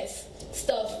express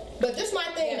stuff. But this my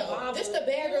thing though, this the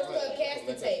Bad Girls Club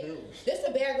casting tape. This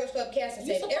the Bad Girls Club casting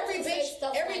tape. Every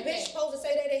bitch supposed to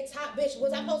say they top bitch.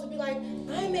 Was I supposed to be like,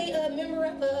 I'm a member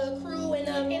of a crew and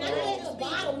I had the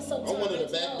bottom sometimes. I'm one of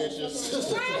the back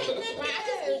bitches. Right, I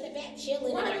just be in the back chilling.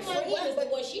 Right,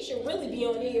 but she should really be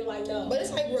on here like no. But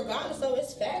it's like regardless though,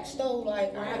 it's facts though.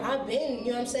 Like I've been,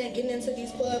 you know what I'm saying, getting into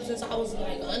these clubs since I was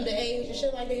like underage and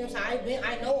shit like that. You know what I'm saying?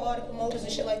 I know all the promoters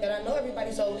and shit like that. I know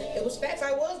everybody. So it was facts.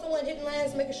 I was the one hitting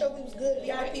lines, making sure we was good,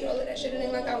 VIP, all of that shit. And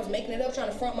then like I was making it up,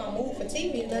 trying to front my move for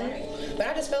TV and nothing. But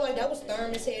I just felt like that was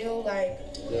stern as hell. Like,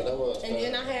 yeah, that was. And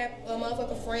then I had a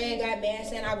motherfucking friend got mad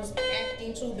saying I was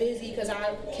acting too busy because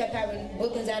I kept having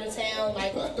bookings out of town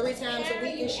like 3 times a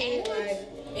week and shit. Like,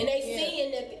 and they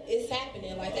seeing that it's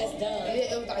happening, like that's dumb.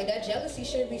 It was like that jealousy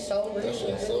should be so real,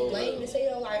 really lame as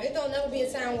hell. Like it don't never be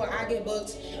a time where I get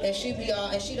booked and she be all,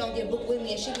 and she don't get booked with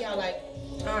me and she be all like,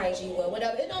 alright, G, well,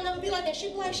 whatever. It don't never be like that. She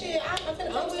be like, shit, I'm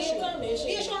finna come with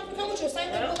you. Yeah, she I'm finna come with you.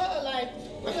 Same thing with her. Like,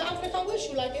 I'm finna come with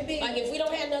you. Like it be like if we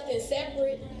don't have nothing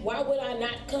separate, why would I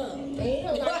not come?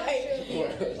 Yeah,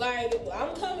 like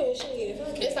I'm coming, shit.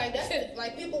 It's like that's it.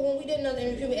 Like people when we did another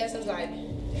interview, people asked us like,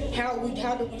 how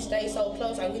do we stay so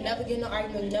close? Like we never get in an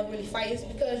argument, we never really fight. It's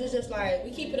because it's just like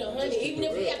we keep it 100. Even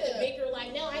if we have to bicker,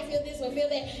 like no, I feel this or feel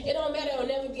that. It don't matter. It'll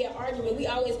never be an argument. We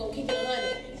always gonna keep it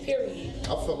 100. Period.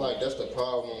 I feel like that's the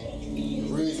problem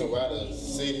reason why the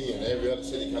city and every other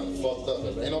city kind of fucked up.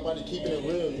 Ain't nobody keeping it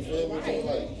real, you feel me? Right.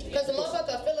 Like, cause the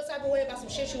motherfucker feel a type of way about some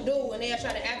shit you do, and they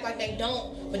try to act like they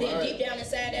don't, but then deep down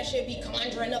inside that shit be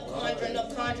conjuring up.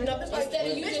 It's like,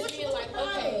 instead of you just being like,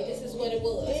 okay, this is what it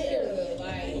was. Yeah.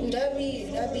 Like,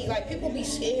 that'd be like people be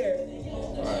scared.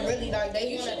 Really, like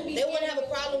they wanna have a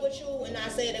problem with you, and I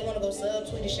say they wanna go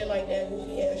subtweet and shit like that.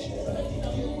 Goofy ass shit. Like,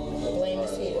 blame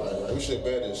is here. we should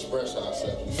better express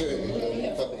ourselves. You feel me?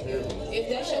 You fucking hear me? if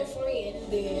that's your friend,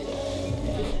 then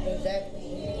Exactly.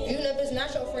 Even if it's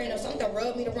not your friend or something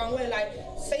rubbed me the wrong way, like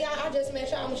say I just met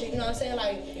y'all and shit, you know what I'm saying?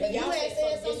 Like if you had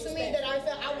said something to me that I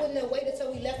felt, I wouldn't have waited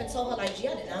till we left and told her like, gee,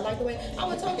 I did not like the way. I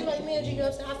would talk to you like, man, G, you know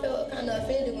what I'm saying? I felt kind of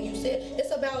offended when you said it's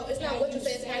not what you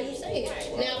say, it's how you say it.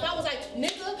 Now if I was like,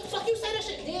 nigga, fuck you say that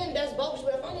shit, then that's bogus.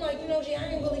 But if I'm like, you know, G, I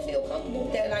ain't really feel comfortable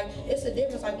with that. Like it's a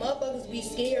difference. Like motherfuckers be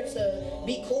scared to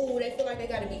be cool. They feel like they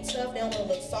gotta be tough. They don't want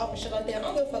to look soft and shit like that. I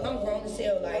don't give a fuck. I'm grown as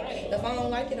hell. Like if I don't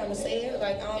like it, I'ma say it.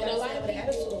 Like I don't and like it with an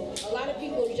attitude. a lot of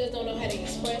people just don't know how to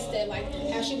express that, like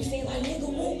how she was saying, like nigga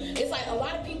woo. It's like a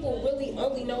lot of people really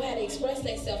only know how to express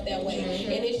themselves that way,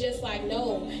 and it's just like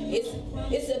no,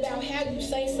 it's about how you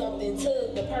say something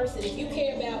to the person. If you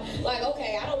care about, like,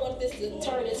 okay, I don't want this to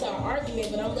turn into an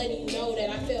argument, but I'm letting you know that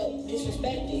I felt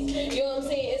disrespected. You know what I'm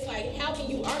saying? It's like how can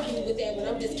you argue with that when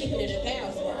I'm just keeping it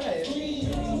 1,000? Right.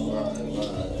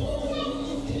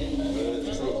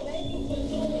 It's true.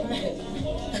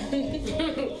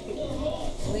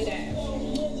 Leave that.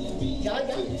 Y'all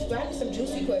have some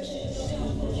juicy questions.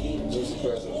 Juicy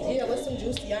questions. Yeah, what's some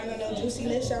juicy? Y'all got no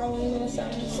juiciness? Y'all ain't know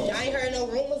something? Y'all ain't heard no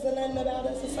rumors or nothing about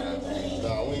us or something?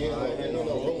 Nah, we ain't no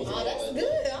rumors. Oh, that's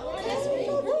good. Oh, that's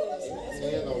no rumors. We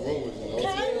ain't no rumors, you know.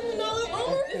 Okay, no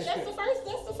rumors. That's the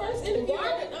first interview.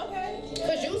 Okay.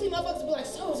 Cause usually motherfuckers be like,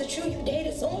 so is it true you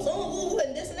dated so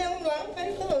and this and that? I'm like,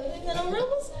 okay, cool. Ain't got no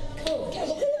rumors? Cool. Can't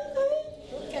believe it.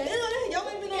 Okay. You know that? Y'all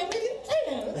ain't been on me?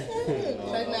 Damn.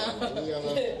 Like, nah.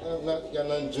 We got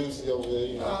nothing juicy over here,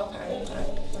 you know. Oh, okay.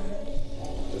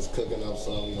 Just cooking up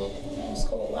some, you know. It's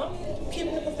cool. I'm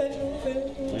keeping it professional.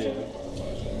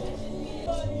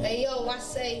 Hey, yo, I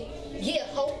say, yeah,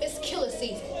 ho, it's killer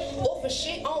season. Or for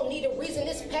shit, I don't need a reason.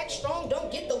 This pack strong,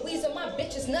 don't get the wheezing. My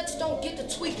bitches nuts, don't get the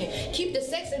tweaking. Keep the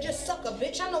sex and just suck a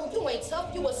bitch. I know you ain't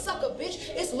tough, you a sucker, bitch.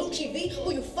 It's Lucci Vee,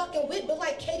 who you fucking with, but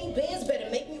like Katie Bands, better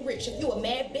make me rich. If you a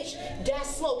mad bitch, die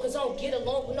slow, cause I don't get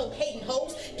along with no hating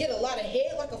hoes. Get a lot of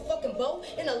head like a fucking bow,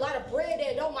 and a lot of bread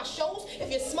at all my shows.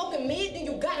 If you're smoking mid, then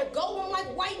you gotta go. I'm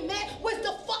like, white man, where's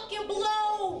the fucking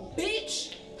blow,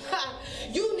 bitch? Ha,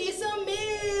 you need some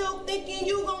milk, thinking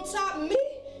you gon' top me?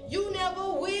 You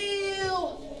never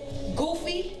will,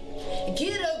 goofy.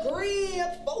 Get a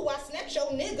grip, before I snatch your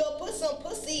nigga, put some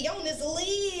pussy on his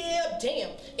lip.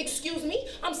 Damn, excuse me,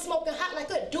 I'm smoking hot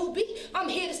like a doobie. I'm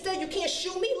here to stay, you can't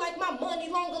shoot me like my money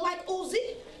longer like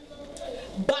Uzi.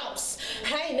 Boss,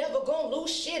 I ain't never gonna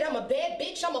lose shit. I'm a bad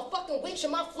bitch, I'm a fucking witch,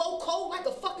 and my flow cold like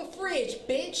a fucking fridge,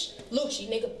 bitch. Lucci,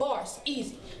 nigga, bars,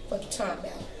 easy. Fuck your time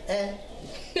about,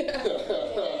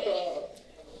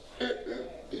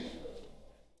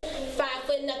 5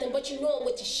 foot nothing, but you know I'm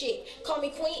with the shit. Call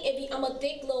me Queen Envi, I'm a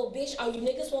thick little bitch. All you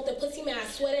niggas want the pussy, man, I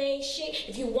swear that ain't shit.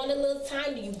 If you want a little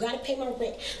time, then you gotta pay my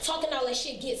rent. Talking all that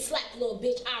shit, get slapped, little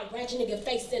bitch. I'll rat your nigga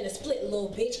face in a split, little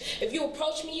bitch. If you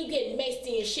approach me, you get maced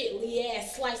and shit. Lee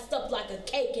ass sliced up like a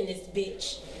cake in this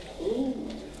bitch.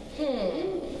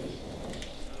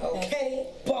 Okay,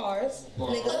 bars.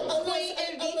 Nigga, A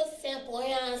little simple, you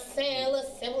know what I'm saying? A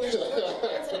little simple.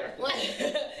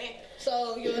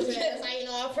 So, you know what I'm saying? That's how you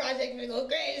know our project gonna go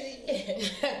crazy.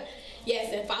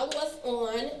 Yes, and follow us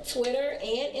on Twitter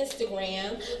and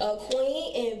Instagram,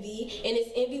 Queen Envi, and it's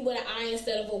Envy with an I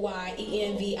instead of a Y,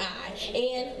 ENVI,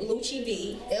 and Lucci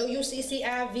Vee.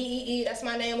 LUCCIVEE, that's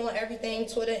my name on everything,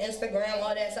 Twitter, Instagram,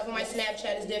 all that stuff. My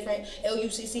Snapchat is different,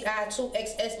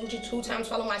 LUCCI2XS, Lucci 2 times.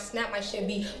 Follow my Snap, my shit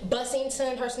be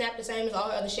Bussington. Her Snap the same as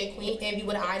all other shit, Queen Envi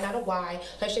with an I, not a Y.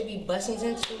 Her shit be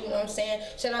Bussington too, you know what I'm saying?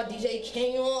 Shout out DJ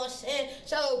King, you know what I'm saying?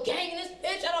 Shout out Gang in this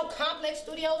bitch, shout out Complex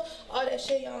Studios, all that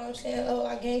shit, y'all know what I'm saying? Oh,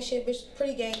 I gang shit, bitch,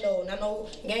 pretty gang though. And I know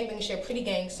gangbang shit, pretty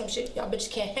gang, some shit y'all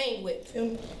bitches can't hang with, feel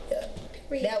me? Yeah,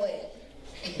 that way.